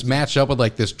 he gets matched up with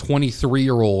like this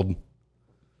 23-year-old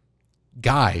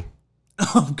guy.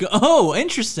 Oh,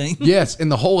 interesting. Yes,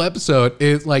 and the whole episode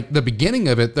is like the beginning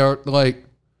of it. They're like,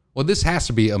 well, this has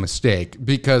to be a mistake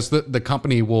because the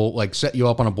company will like set you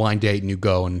up on a blind date and you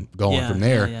go on from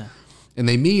there. Yeah. And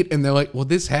they meet and they're like, well,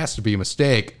 this has to be a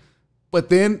mistake. But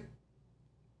then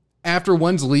after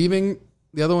one's leaving,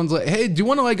 the other one's like, hey, do you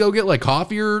want to like go get like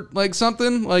coffee or like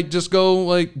something? Like just go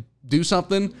like do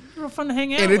something. Real fun to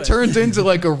hang out and it turns into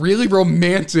like a really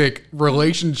romantic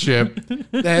relationship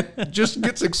that just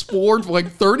gets explored for like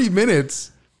 30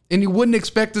 minutes. And you wouldn't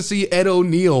expect to see Ed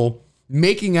O'Neill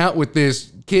making out with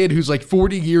this kid who's like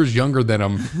 40 years younger than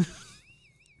him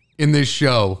in this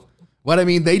show. But I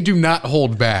mean, they do not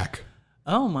hold back.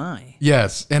 Oh my.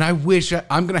 Yes. And I wish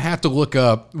I'm going to have to look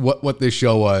up what this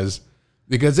show was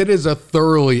because it is a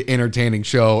thoroughly entertaining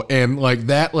show. And like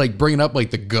that, like bringing up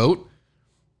like the goat.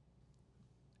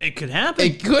 It could happen.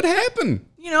 It could happen.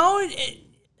 You know,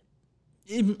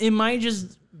 it might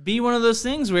just be one of those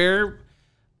things where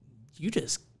you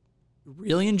just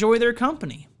really enjoy their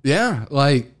company. Yeah.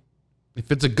 Like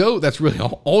if it's a goat, that's really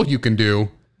all you can do.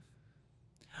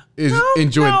 Is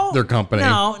enjoy their company.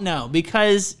 No,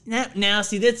 because now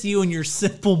see, that's you and your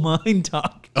simple mind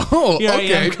talk. Oh, Here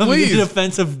okay, I am coming please. to the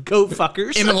defense of goat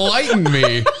fuckers. Enlighten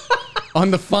me on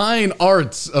the fine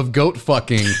arts of goat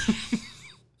fucking.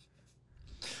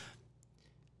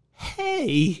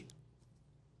 Hey.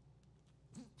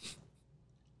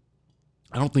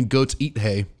 I don't think goats eat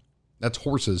hay. That's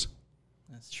horses.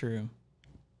 That's true.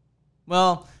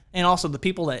 Well, and also the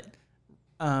people that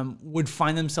would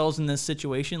find themselves in this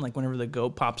situation, like whenever the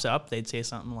goat pops up, they'd say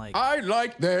something like, I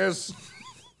like this.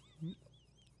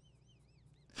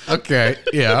 Okay,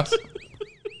 yeah.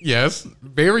 Yes,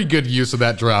 very good use of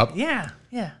that drop. Yeah.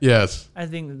 Yes. I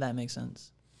think that makes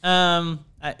sense.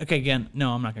 Okay, again,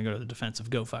 no, I'm not going to go to the defense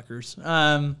of goat fuckers.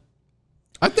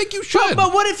 I think you should.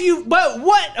 But what if you,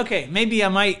 what? Okay, maybe I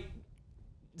might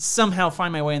somehow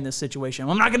find my way in this situation.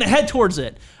 I'm not going to head towards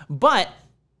it, but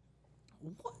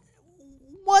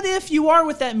what if you are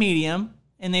with that medium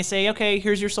and they say, okay,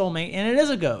 here's your soulmate, and it is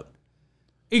a goat?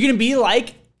 Are you going to be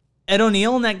like Ed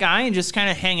O'Neill and that guy and just kind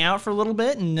of hang out for a little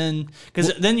bit? And then,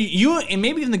 because then you, and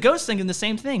maybe even the goat's thinking the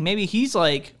same thing. Maybe he's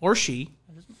like, or she,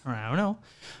 I don't know.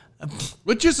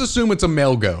 Let's just assume it's a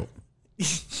male goat.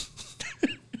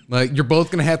 Like, you're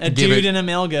both going to have to give it. A dude and a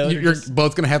male goat. You're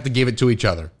both going to have to give it to each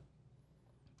other.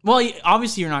 Well,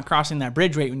 obviously you're not crossing that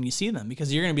bridge right when you see them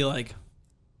because you're going to be like,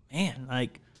 man,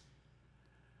 like,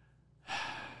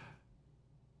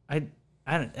 I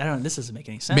don't, this doesn't make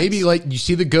any sense. Maybe like you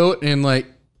see the goat and like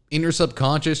in your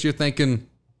subconscious, you're thinking,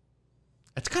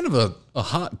 that's kind of a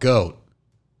hot goat.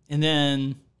 And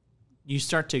then you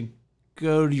start to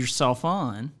goad yourself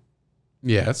on.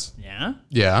 Yes. Yeah.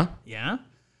 Yeah. Yeah.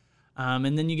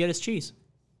 And then you get his cheese.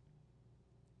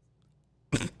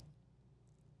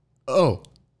 Oh,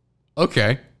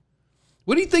 okay.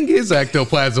 What do you think his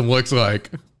ectoplasm looks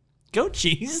like? Goat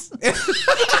cheese.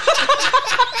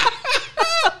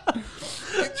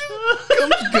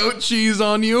 Comes goat cheese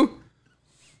on you.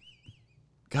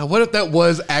 God, what if that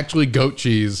was actually goat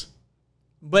cheese?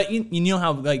 But you know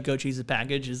how like goat cheese is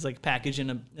packaged? Is like packaged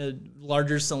in a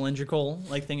larger cylindrical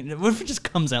like thing. What if it just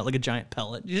comes out like a giant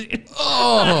pellet?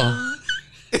 Oh,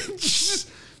 it's just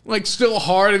like still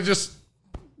hard. It just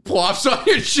plops on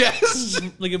your chest.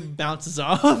 Like it bounces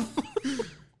off.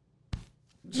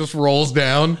 Just rolls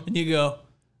down. And you go,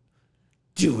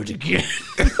 do it again.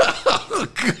 Oh,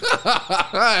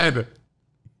 God.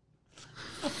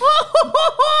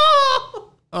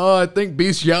 Oh, I think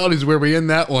bestiality is where we end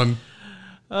that one.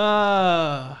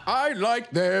 I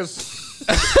like this.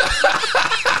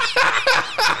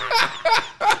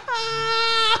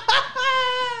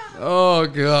 Oh,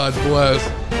 God bless.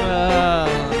 Oh,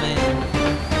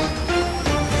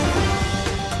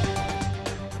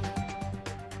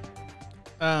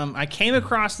 man. I came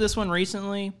across this one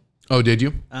recently. Oh, did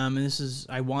you? And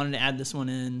I wanted to add this one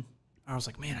in. I was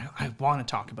like, man, I want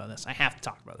to talk about this. I have to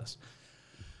talk about this.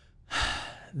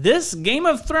 This Game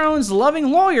of Thrones loving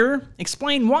lawyer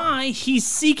explained why he's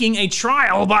seeking a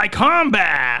trial by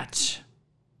combat.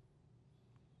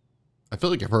 I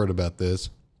feel like I've heard about this.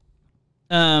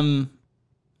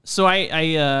 So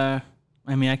I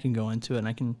mean, I can go into it and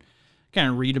I can kind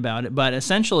of read about it, but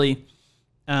essentially,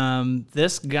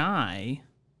 this guy,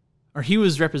 or he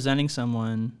was representing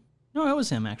someone. No, it was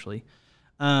him actually.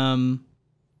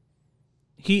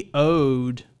 He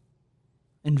owed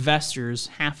investors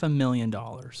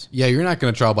 $500,000. Yeah, you're not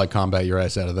going to trial by combat your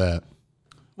ass out of that.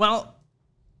 Well,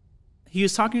 he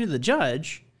was talking to the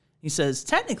judge. He says,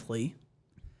 technically,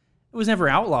 it was never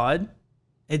outlawed.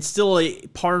 It's still a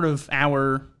part of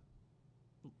our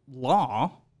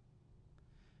law.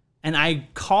 And I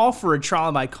call for a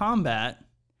trial by combat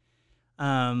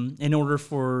in order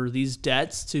for these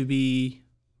debts to be,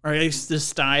 or at least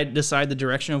decide the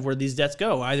direction of where these debts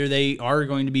go. Either they are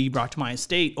going to be brought to my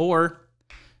estate or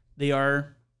they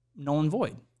are null and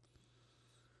void.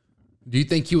 Do you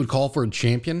think he would call for a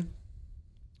champion?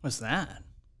 What's that?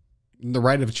 The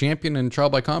right of a champion in trial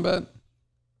by combat?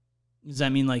 Does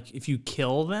that mean like if you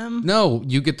kill them? No,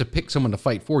 you get to pick someone to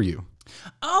fight for you.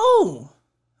 Oh,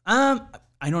 I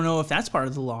don't know if that's part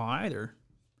of the law either.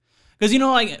 Because, you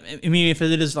know, like, I mean, if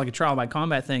it is like a trial by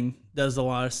combat thing, does the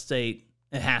law state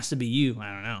it has to be you?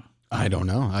 I don't know. I don't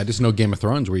know. I just know Game of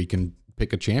Thrones where you can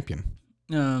pick a champion.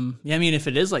 Yeah, I mean, if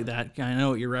it is like that, I know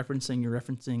what you're referencing. You're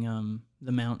referencing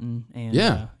the Mountain and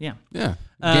yeah. Game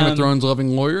of Thrones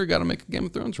loving lawyer got to make a Game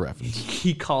of Thrones reference.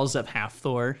 He calls up half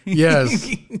Thor.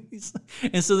 Yes.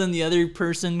 And so then the other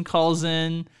person calls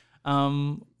in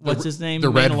what's his name? The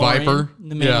Red Viper.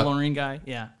 The Mandalorian guy.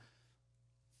 Yeah.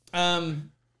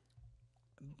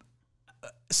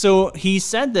 So he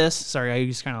said this. Sorry, I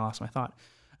just kind of lost my thought.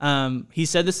 He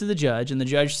said this to the judge, and the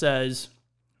judge says,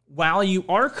 while you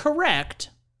are correct,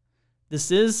 this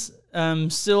is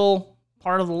still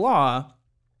part of the law.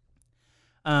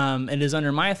 It is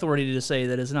under my authority to say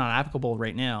that it's not applicable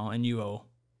right now, and you owe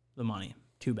the money.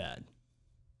 Too bad.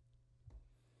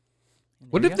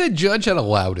 What if the judge had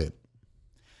allowed it?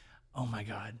 Oh, my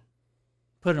God.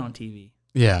 Put it on TV.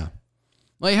 Yeah.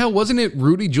 Like, how wasn't it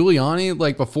Rudy Giuliani,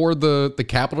 like, before the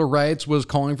Capitol riots was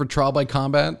calling for trial by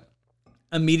combat?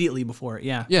 Immediately before it,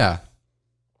 yeah. Yeah.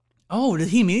 Oh, did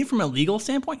he mean it from a legal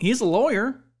standpoint? He's a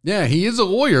lawyer. Yeah, he is a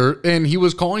lawyer, and he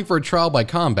was calling for a trial by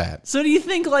combat. So do you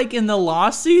think, like, in the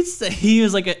lawsuits that he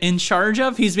was, like, in charge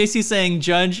of, he's basically saying,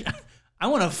 Judge, I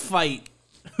want to fight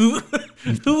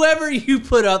whoever you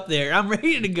put up there. I'm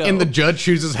ready to go. And the judge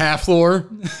chooses half Thor.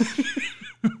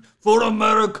 For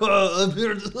America, I'm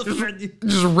here to defend you.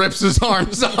 Just rips his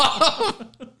arms off.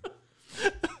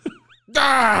 He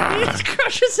just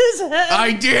crushes his head.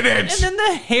 I did it. And then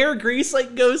the hair grease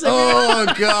like goes everywhere.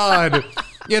 Oh, God.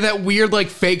 Yeah, that weird like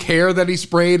fake hair that he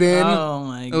sprayed in. Oh,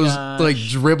 my God. It was like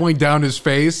dribbling down his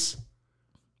face.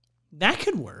 That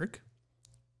could work.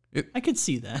 I could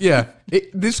see that. Yeah.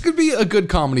 This could be a good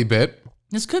comedy bit.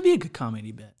 This could be a good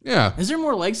comedy bit. Yeah. Is there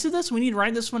more legs to this? We need to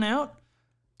write this one out.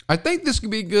 I think this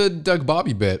could be a good Doug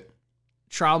Bobby bit.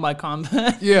 Trial by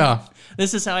combat. Yeah.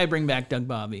 This is how I bring back Doug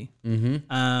Bobby.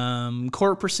 Mm-hmm.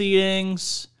 Court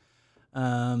proceedings.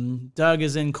 Doug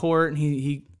is in court,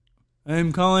 and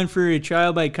I'm calling for a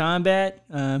trial by combat.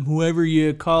 Whoever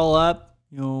you call up,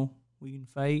 we can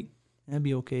fight. That'd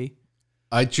be okay.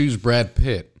 I choose Brad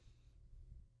Pitt.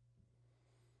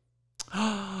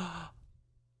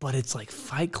 But it's like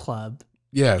Fight Club.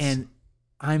 Yes. And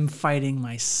I'm fighting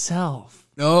myself.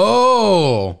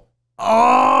 Oh.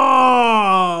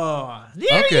 Oh.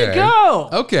 There you go.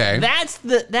 Okay. That's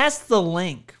the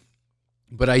link.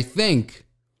 But I think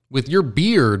with your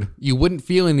beard, you wouldn't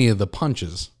feel any of the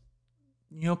punches.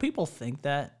 People think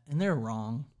that, and they're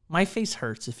wrong. My face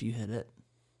hurts if you hit it.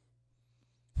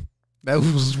 That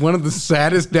was one of the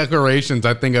saddest declarations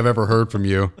I think I've ever heard from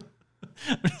you.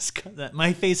 Just cut that.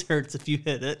 My face hurts if you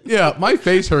hit it. Yeah, my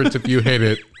face hurts if you hit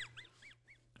it.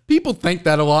 People think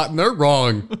that a lot, and they're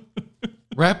wrong.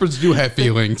 Rappers do have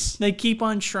feelings. They keep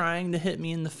on trying to hit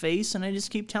me in the face, and I just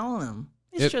keep telling them,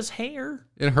 it's just hair.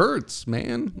 It hurts,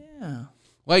 man. Yeah.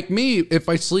 Like me, if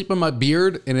I sleep in my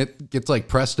beard and it gets like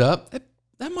pressed up, that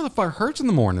motherfucker hurts in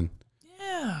the morning.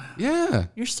 Yeah. Yeah.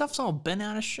 Your stuff's all bent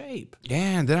out of shape.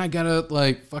 Yeah, and then I gotta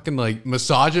like fucking like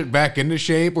massage it back into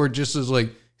shape where it just is like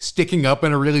sticking up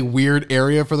in a really weird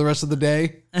area for the rest of the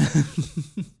day.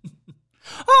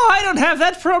 Oh, I don't have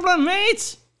that problem,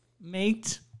 mate.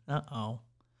 mate. Uh-oh.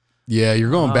 Yeah,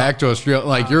 you're going back to Australia.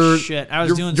 Like you're shit. I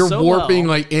was doing you're so warping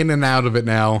well. like in and out of it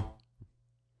now.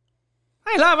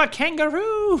 I love a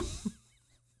kangaroo.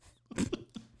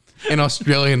 An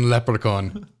Australian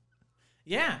leprechaun.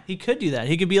 Yeah, he could do that.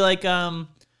 He could be like,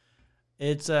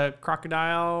 it's a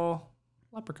crocodile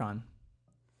leprechaun.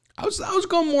 I was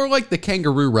going more like the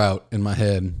kangaroo route in my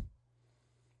head.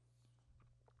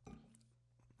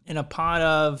 In a pot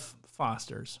of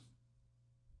Fosters.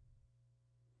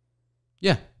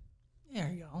 Yeah.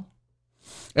 There you go.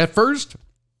 At first,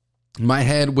 my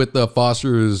head with the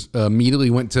Fosters immediately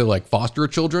went to like foster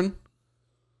children.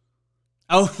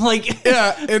 Oh, like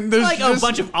yeah, and there's like just, a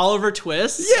bunch of Oliver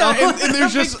Twists. Yeah, and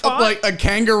there's just like a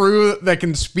kangaroo that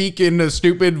can speak in a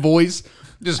stupid voice,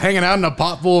 just hanging out in a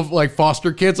pot full of like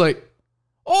foster kids. Like,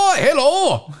 oh,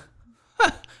 hello.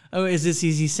 Oh, does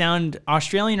he sound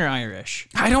Australian or Irish?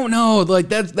 I don't know. Like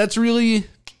that's really.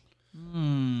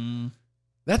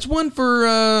 That's one for.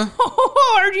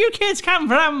 Where do you kids come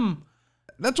from?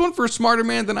 That's one for a smarter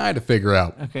man than I to figure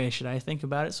out. Okay, should I think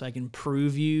about it so I can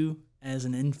prove you as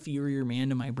an inferior man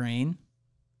to my brain?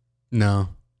 No.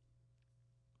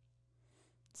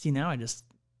 See, now I just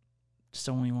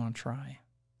don't even want to try.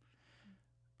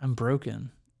 I'm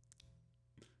broken.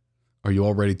 Are you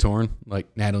already torn? Like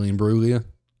Natalie Imbruglia?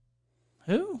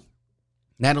 Who?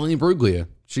 Natalie Imbruglia.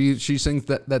 She sings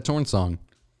that torn song.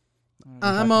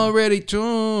 I'm already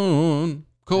torn,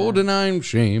 cold and I'm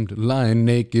shamed, lying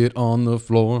naked on the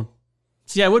floor.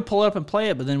 See, I would pull it up and play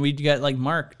it, but then we'd get like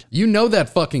marked. You know that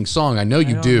fucking song. I know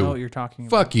you do. I don't know what you're talking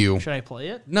about. Fuck you. Should I play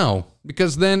it? No,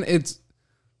 because then it's...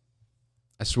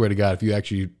 I swear to God, if you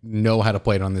actually know how to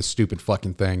play it on this stupid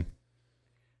fucking thing.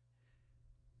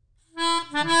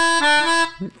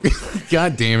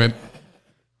 God damn it.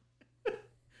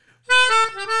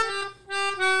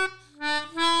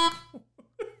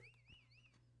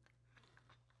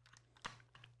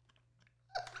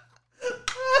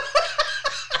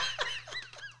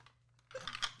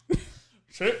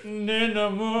 Sitting in the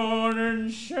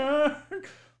morning sun.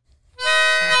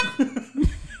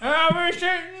 I'll be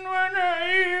sitting when the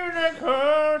evening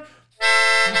comes.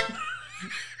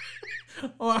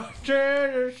 Watching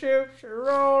the ships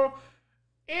roll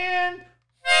in.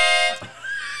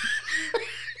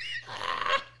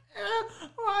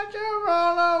 Watch them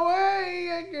roll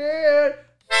away again.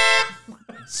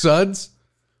 Suds,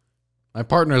 my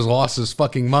partner has lost his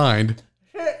fucking mind.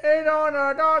 Sitting on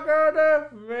the dock of the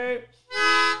bay.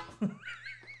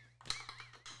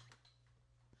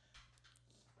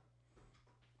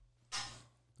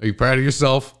 Are you proud of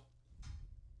yourself?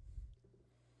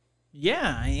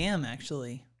 Yeah, I am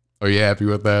actually. Are you happy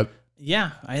with that?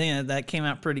 Yeah, I think that came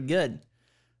out pretty good.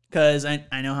 Because I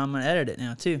know how I'm going to edit it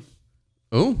now, too.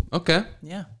 Oh, okay.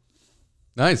 Yeah.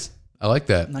 Nice. I like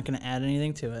that. I'm not going to add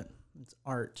anything to it. It's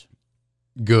art.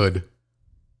 Good.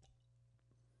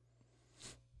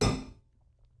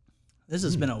 This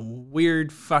has been a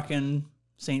weird fucking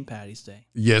St. Paddys Day.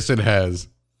 Yes, it has.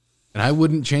 And I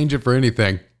wouldn't change it for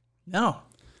anything. No.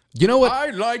 You know what?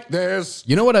 I like this.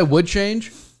 You know what I would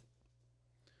change?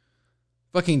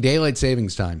 Fucking daylight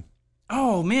savings time.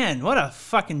 Oh, man, what a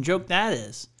fucking joke that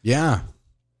is. Yeah.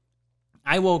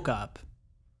 I woke up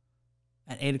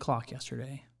at 8 o'clock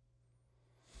yesterday.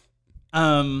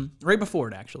 Right before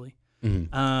it, actually.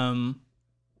 Mm-hmm.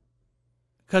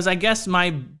 Because I guess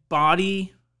my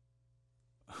body,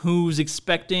 who's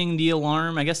expecting the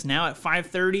alarm, I guess now at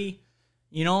 5:30,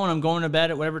 you know, when I'm going to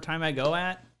bed at whatever time I go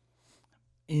at,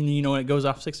 and you know when it goes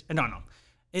off 6, no.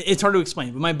 It's hard to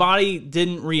explain, but my body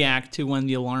didn't react to when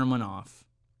the alarm went off.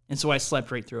 And so I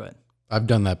slept right through it. I've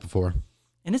done that before.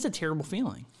 And it's a terrible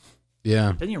feeling.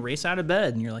 Yeah. Then you race out of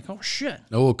bed and you're like, oh shit.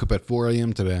 I woke up at 4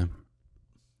 a.m. today.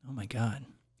 Oh my God.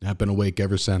 I've been awake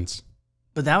ever since.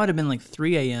 But that would have been like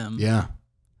 3 a.m. Yeah.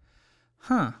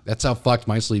 Huh. That's how fucked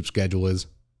my sleep schedule is.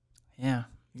 Yeah.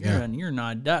 Yeah. You're an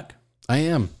odd duck. I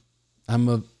am. I'm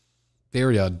a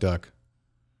very odd duck.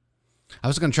 I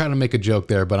was going to try to make a joke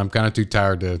there, but I'm kind of too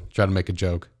tired to try to make a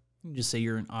joke. You can just say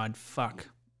you're an odd fuck.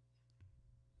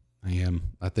 I am.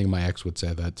 I think my ex would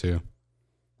say that too.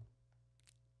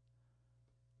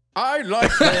 I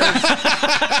like this.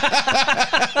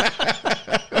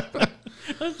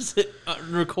 Let's just hit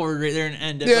record right there and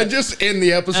end it. Yeah, just end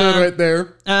the episode right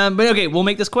there. But okay, we'll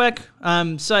make this quick.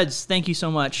 Suds, thank you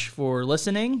so much for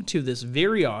listening to this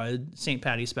very odd St.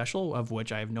 Paddys special, of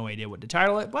which I have no idea what to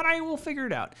title it, but I will figure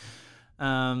it out.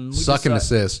 Suck and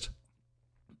assist.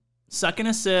 Suck and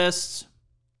assist.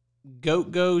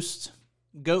 Goat ghost.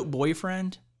 Goat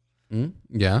boyfriend.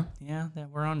 Yeah. Yeah,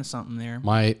 we're on to something there.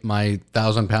 My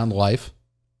 1,000-pound life.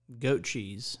 Goat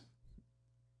cheese.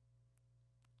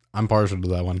 I'm partial to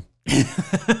that one.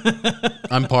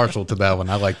 I'm partial to that one.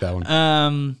 I like that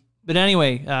one. But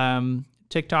anyway,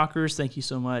 TikTokers, thank you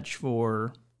so much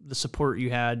for the support you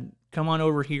had. Come on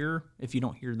over here. If you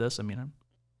don't hear this, I mean,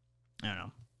 I don't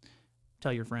know.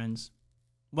 Tell your friends.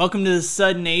 Welcome to the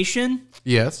Sud Nation.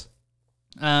 Yes.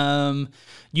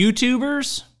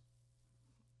 YouTubers.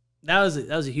 That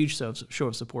was a huge show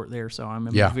of support there. So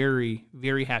I'm very,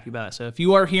 very happy about it. So if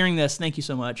you are hearing this, thank you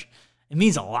so much. It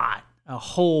means a lot, a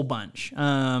whole bunch.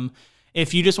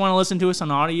 If you just want to listen to us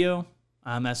on audio,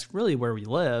 that's really where we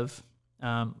live.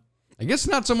 I guess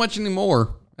not so much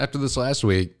anymore after this last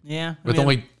week. Yeah. With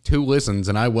only 2 listens,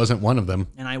 and I wasn't one of them.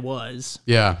 And I was.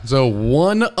 Yeah. So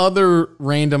one other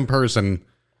random person.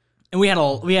 And we had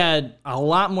a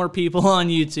lot more people on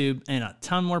YouTube and a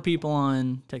ton more people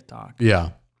on TikTok.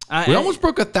 Yeah. We almost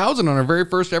broke 1,000 on our very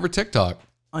first ever TikTok.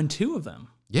 On 2 of them.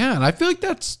 Yeah, and I feel like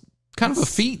that's kind of a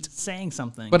feat. Saying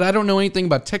something. But I don't know anything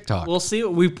about TikTok. We'll see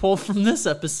what we pull from this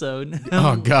episode.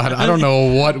 Oh, God. I don't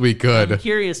know what we could. I'm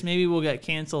curious. Maybe we'll get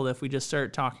canceled if we just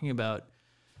start talking about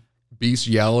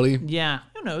bestiality. Yeah.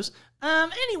 Who knows?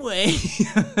 Anyway.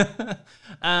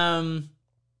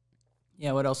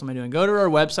 Yeah, what else am I doing? Go to our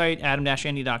website,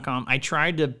 adam-andy.com. I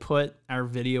tried to put our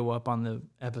video up on the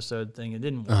episode thing. It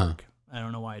didn't work. I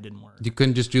don't know why it didn't work. You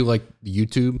couldn't just do like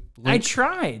YouTube link? I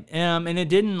tried, and it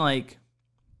didn't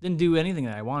do anything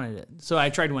that I wanted it. So I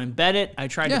tried to embed it. I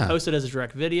tried to post it as a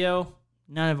direct video.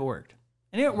 None of it worked.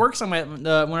 And it works on my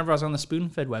whenever I was on the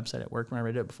Spoonfed website. It worked whenever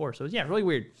I did it before. So yeah, really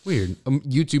weird. Weird.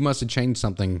 YouTube must have changed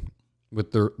something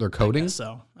with their coding.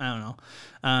 So I don't know.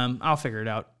 I'll figure it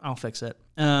out. I'll fix it.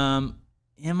 Am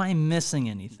I missing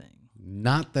anything?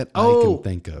 Not that I can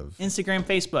think of. Instagram,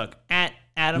 Facebook, at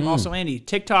Adam Also Andy.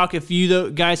 TikTok, if you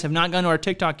guys have not gone to our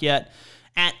TikTok yet,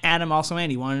 at Adam Also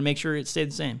Andy. Wanted to make sure it stayed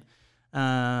the same.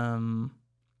 And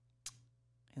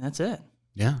that's it.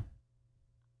 Yeah.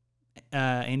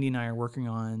 Andy and I are working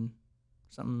on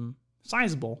something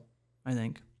sizable, I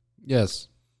think. Yes.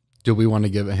 Do we want to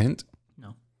give a hint?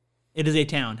 No. It is a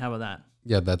town. How about that?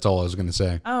 Yeah, that's all I was going to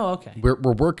say. Oh, okay. We're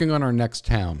working on our next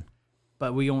town.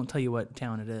 But we won't tell you what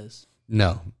town it is.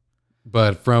 No.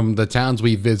 But from the towns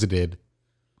we visited,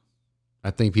 I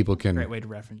think people can... Great way to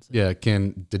reference it. Yeah,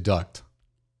 can deduct.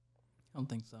 I don't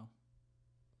think so.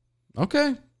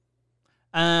 Okay.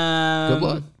 Good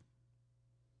luck.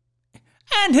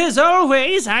 And as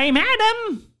always, I'm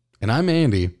Adam. And I'm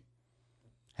Andy.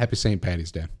 Happy St.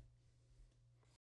 Paddys Day.